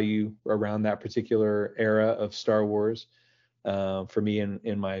value around that particular era of Star Wars for me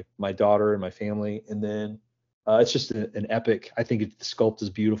and my daughter and my family. And then it's just an epic. I think the sculpt is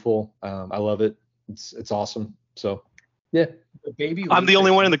beautiful. I love it. It's awesome. So yeah. I'm the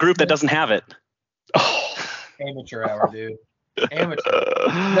only one in the group that doesn't have it. Oh, amateur hour, dude. Amateur.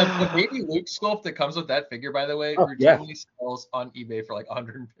 The baby Luke sculpt that comes with that figure, by the way, routinely sells on eBay for like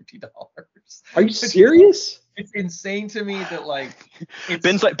 $150. Are you serious? It's insane to me that like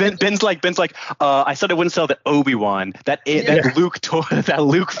Ben's like I said I wouldn't sell the Obi-Wan, that Luke toy, that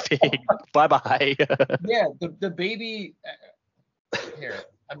Luke fig. Bye bye. Yeah, the baby here.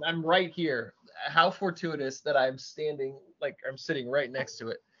 I'm right here. How fortuitous that I'm sitting right next to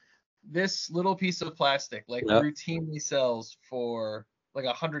it. This little piece of plastic routinely sells for like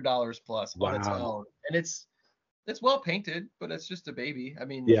 $100 plus on its own, and it's well painted, but it's just a baby. I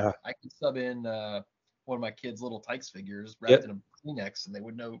mean, I could sub in one of my kids' little Tykes figures wrapped in a Kleenex, and they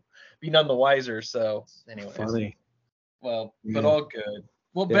would be none the wiser. So, anyways, funny. Well, but all good.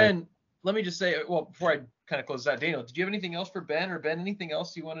 Well, Ben, let me just say, before I kind of close this out, Daniel, did you have anything else for Ben, or Ben, anything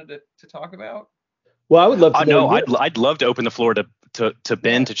else you wanted to talk about? Well, I would love to know. I'd love to open the floor to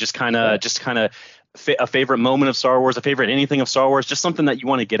Ben to just kind of a favorite moment of Star Wars, a favorite anything of Star Wars, just something that you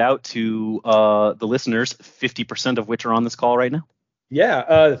want to get out to the listeners, 50% of which are on this call right now.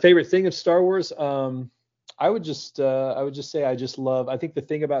 Yeah, the favorite thing of Star Wars, I would just say I think the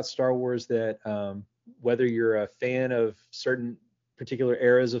thing about Star Wars that whether you're a fan of certain particular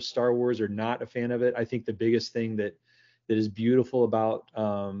eras of Star Wars or not a fan of it, I think the biggest thing that is beautiful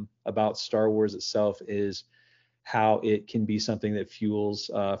about Star Wars itself is how it can be something that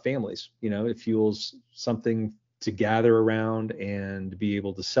fuels families. It fuels something to gather around and be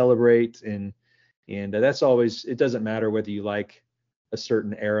able to celebrate, and that's always. It doesn't matter whether you like a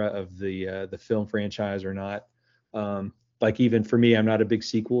certain era of the film franchise or not. Like even for me, I'm not a big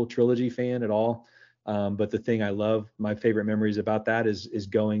sequel trilogy fan at all. But the thing I love, my favorite memories about that is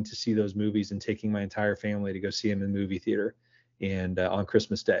going to see those movies and taking my entire family to go see them in the movie theater and on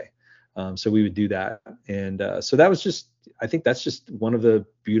Christmas Day. So we would do that. And so that was just, I think that's just one of the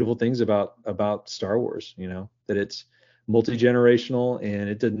beautiful things about Star Wars, that it's multi-generational and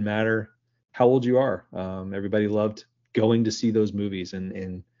it didn't matter how old you are. Everybody loved going to see those movies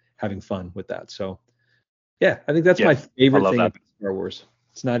and having fun with that. So yeah, I think that's Yeah, my favorite I love thing that. about Star Wars.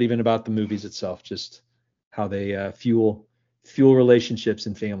 It's not even about the movies itself, just how they fuel relationships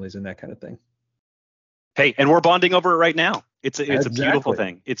and families and that kind of thing. Hey, and we're bonding over it right now. It's a beautiful Exactly.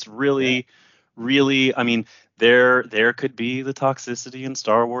 thing. It's really, really. I mean, there could be the toxicity in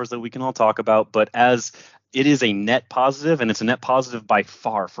Star Wars that we can all talk about, but as it is a net positive, and it's a net positive by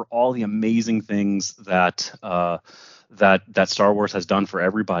far for all the amazing things that that Star Wars has done for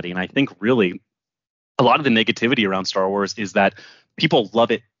everybody. And I think really a lot of the negativity around Star Wars is that people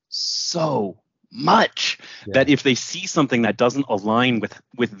love it so much that if they see something that doesn't align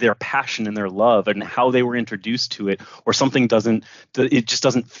with their passion and their love and how they were introduced to it, or something it just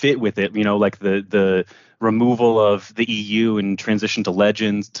doesn't fit with it, like the removal of the EU and transition to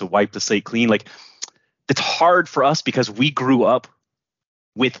Legends to wipe the slate clean, like it's hard for us because we grew up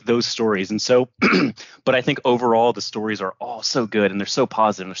with those stories. And so but I think overall the stories are all so good and they're so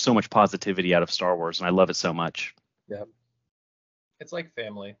positive, and there's so much positivity out of Star Wars, and I love it so much. Yeah. It's like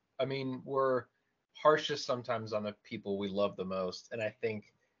family. I mean, we're harshest sometimes on the people we love the most. And I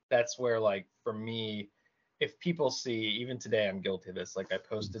think that's where, like, for me, if people see, even today, I'm guilty of this. Like, I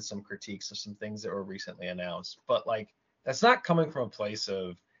posted some critiques of some things that were recently announced, but like, that's not coming from a place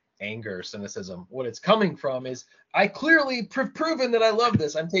of anger, cynicism. What it's coming from is I clearly proven that I love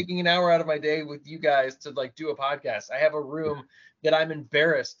this. I'm taking an hour out of my day with you guys to like do a podcast. I have a room that I'm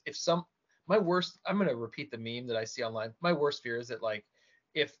embarrassed. I'm going to repeat the meme that I see online. My worst fear is that, like,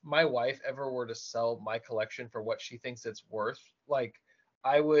 if my wife ever were to sell my collection for what she thinks it's worth, like,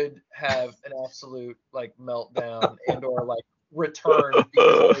 I would have an absolute like meltdown and or like return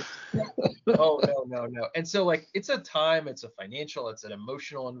because oh no. And so, like, it's a time, it's a financial, it's an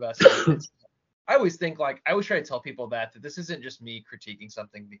emotional investment. I always think, like, I always try to tell people that this isn't just me critiquing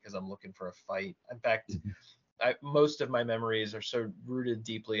something because I'm looking for a fight. In fact, most of my memories are so rooted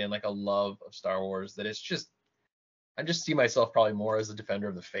deeply in like a love of Star Wars that it's just, I just see myself probably more as a defender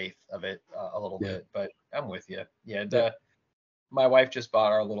of the faith of it a little bit. But I'm with you. My wife just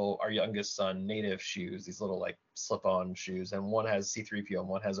bought our youngest son native shoes, these little like slip-on shoes, and one has C-3PO and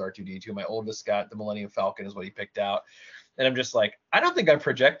one has R2-D2. My oldest got the Millennium Falcon is what he picked out. And I'm just like, I don't think I'm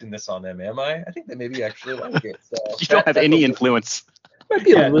projecting this on them, am I? I think they maybe actually like it. So You don't have any influence. Might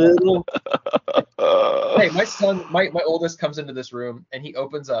be a little. Hey, my son, my oldest comes into this room and he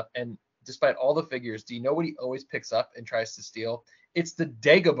opens up, and despite all the figures, do you know what he always picks up and tries to steal? It's the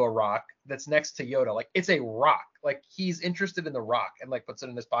Dagobah rock that's next to Yoda. Like, it's a rock. Like, he's interested in the rock and like puts it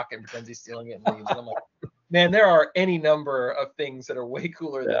in his pocket and pretends he's stealing it and leaves. And I'm like, man, there are any number of things that are way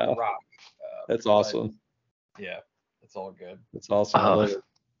cooler than the rock. That's awesome. Yeah, it's all good. That's awesome. I love it.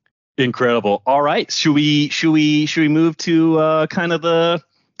 Incredible. All right, should we move to kind of the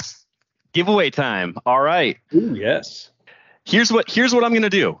giveaway time? All right. Ooh, yes. Here's what I'm gonna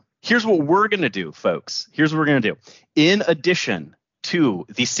do. Here's what we're gonna do, folks. Here's what we're gonna do. In addition to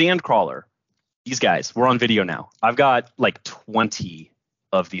the Sandcrawler, these guys, we're on video now. I've got like 20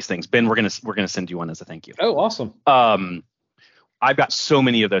 of these things. Ben, we're gonna send you one as a thank you. Oh, awesome. I've got so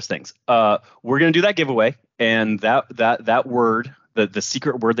many of those things. We're gonna do that giveaway, and that word, the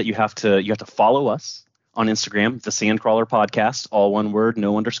secret word that you have to follow us on Instagram, the Sandcrawler Podcast, all one word,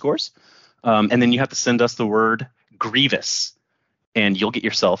 no underscores, and then you have to send us the word Grievous, and you'll get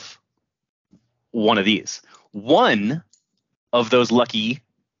yourself one of these. One of those lucky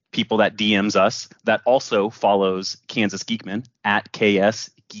people that DMs us that also follows Kansas Geekman at KS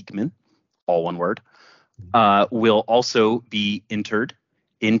Geekman, all one word, will also be entered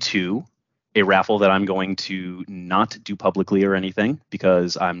into a raffle that I'm going to not do publicly or anything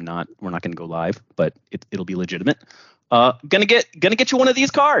because we're not going to go live, but it'll be legitimate. Gonna get you one of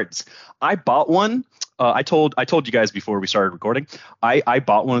these cards. I bought one. I told you guys before we started recording. I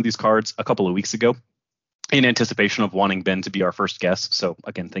bought one of these cards a couple of weeks ago in anticipation of wanting Ben to be our first guest. So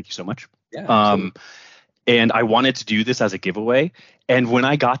again, thank you so much. Yeah. And I wanted to do this as a giveaway. And when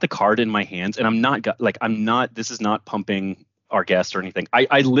I got the card in my hands, and this is not pumping our guest or anything.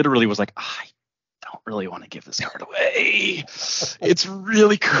 I literally was like, I don't really want to give this card away. It's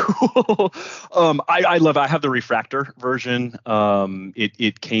really cool. I love it. I have the refractor version.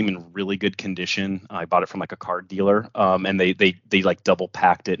 It came in really good condition. I bought it from like a card dealer. And they like double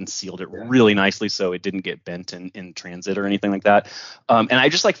packed it and sealed it really nicely so it didn't get bent in transit or anything like that. And I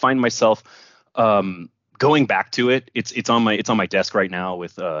just like find myself going back to it. It's on my desk right now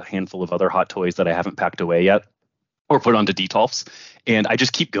with a handful of other hot toys that I haven't packed away yet. or put onto detolfs, and I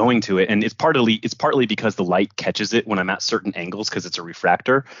just keep going to it. And it's partly because the light catches it when I'm at certain angles because it's a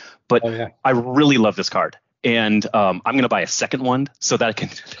refractor. But I really love this card. And I'm going to buy a second one so that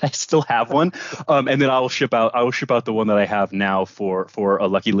I still have one. And then I will ship out the one that I have now for a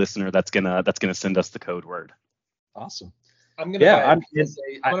lucky listener that's gonna send us the code word. Awesome. I'm gonna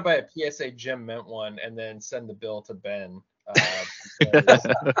buy a PSA Jim Mint one and then send the bill to Ben.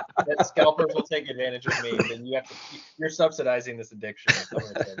 That scalpers will take advantage of me. Then you're subsidizing this addiction. I'm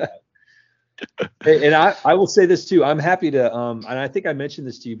gonna say that. And I will say this too. I'm happy to and I think I mentioned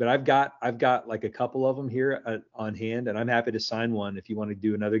this to you, but I've got like a couple of them here on hand, and I'm happy to sign one if you want to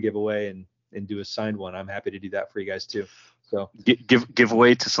do another giveaway and do a signed one. I'm happy to do that for you guys too. So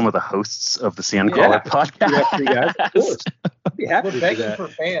giveaway to some of the hosts of the Sandcrawler podcast. Yeah, for you guys, of course. I'd be happy We're to begging do that. for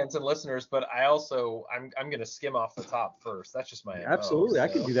fans and listeners, but I'm gonna skim off the top first. That's just my absolutely. MO, I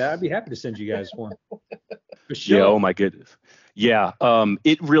could do that. I'd be happy to send you guys one. For sure. Yeah. Oh my goodness. Yeah.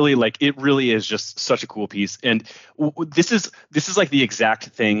 It really is just such a cool piece, and this is like the exact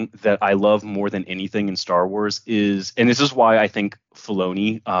thing that I love more than anything in Star Wars and this is why I think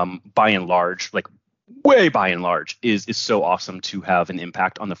Filoni, by and large, is so awesome to have an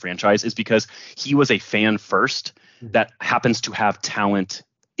impact on the franchise, is because he was a fan first that happens to have talent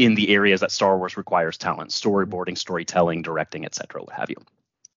in the areas that Star Wars requires talent: storyboarding, storytelling, directing, etc., what have you.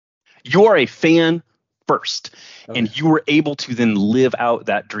 You are a fan first, and you were able to then live out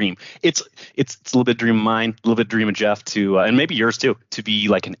that dream. It's a little bit dream of mine, a little bit dream of Jeff to, and maybe yours too, to be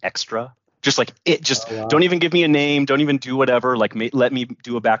like an extra. Just like it, don't even give me a name, don't even do whatever. Like, let me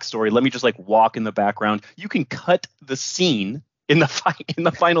do a backstory. Let me just like walk in the background. You can cut the scene in the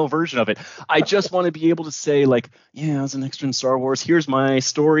final version of it. I just want to be able to say like, yeah, I was an extra in Star Wars. Here's my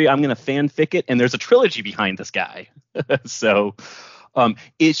story. I'm gonna fanfic it, and there's a trilogy behind this guy. So.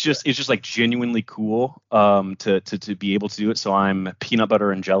 It's just like genuinely cool to be able to do it. So I'm peanut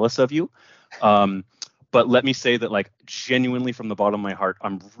butter and jealous of you. But let me say that, like, genuinely from the bottom of my heart,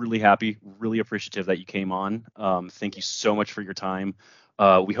 I'm really happy, really appreciative that you came on. Thank you so much for your time.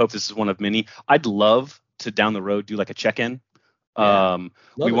 We hope this is one of many. I'd love to down the road do like a check-in.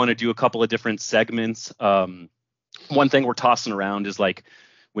 We want to do a couple of different segments. One thing we're tossing around is like,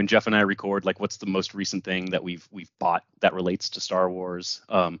 when Jeff and I record, like, what's the most recent thing that we've bought that relates to Star Wars?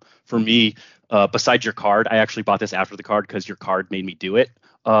 For me, besides your card, I actually bought this after the card because your card made me do it.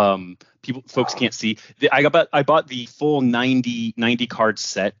 Folks can't see. I bought the full 90 card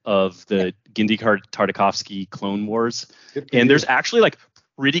set of the Genndy Tartakovsky Clone Wars, and there's actually like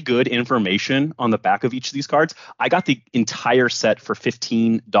pretty good information on the back of each of these cards. I got the entire set for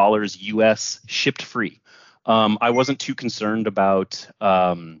 $15 US, shipped free. I wasn't too concerned about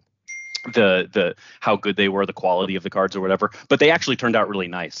the how good they were, the quality of the cards or whatever, but they actually turned out really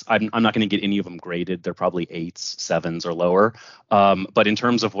nice. I'm not going to get any of them graded. They're probably 8s, 7s or lower. But in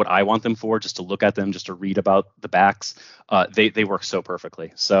terms of what I want them for, just to look at them, just to read about the backs, they work so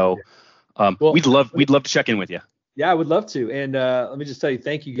perfectly. So we'd love to check in with you. Yeah, I would love to. And let me just tell you,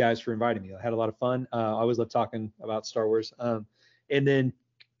 thank you guys for inviting me. I had a lot of fun. I always love talking about Star Wars. And then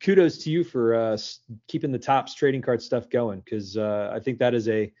kudos to you for keeping the Topps trading card stuff going, because I think that is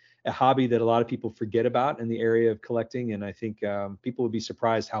a hobby that a lot of people forget about in the area of collecting. And I think people would be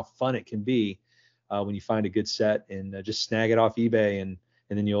surprised how fun it can be when you find a good set and just snag it off eBay, and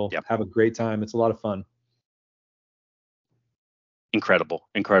then you'll have a great time. It's a lot of fun. Incredible.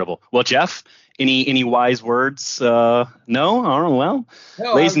 Well, Jeff, any wise words? No? All right, well,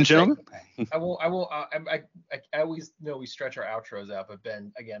 no, ladies and gentlemen. I always know we stretch our outros out, but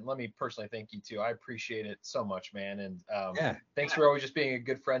Ben, again, let me personally thank you too. I appreciate it so much, man. And thanks for always just being a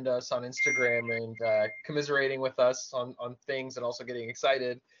good friend to us on Instagram and commiserating with us on things and also getting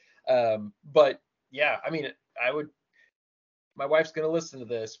excited. But yeah, I mean, my wife's going to listen to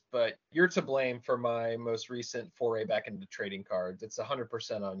this, but you're to blame for my most recent foray back into trading cards. It's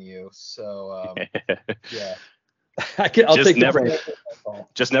 100% on you. So yeah. I'll take the blame.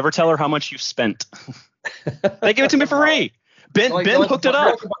 Just never tell her how much you've spent. They give it to me for free. Ben hooked it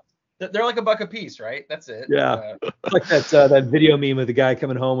up. They're like $1 a piece, right? That's it. Yeah. Like that video meme of the guy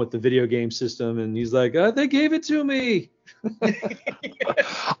coming home with the video game system, and he's like, they gave it to me.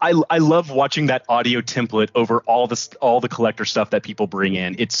 I love watching that audio template over all the collector stuff that people bring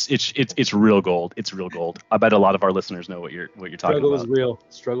in. It's real gold. It's real gold. I bet a lot of our listeners know what you're talking about.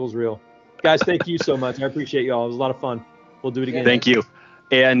 Struggle's real. Guys, thank you so much. I appreciate you all. It was a lot of fun. We'll do it again. Thank you.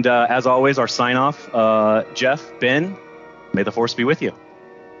 And as always, our sign off, Jeff, Ben, may the force be with you.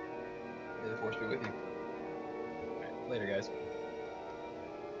 May the force be with you. All right, later, guys.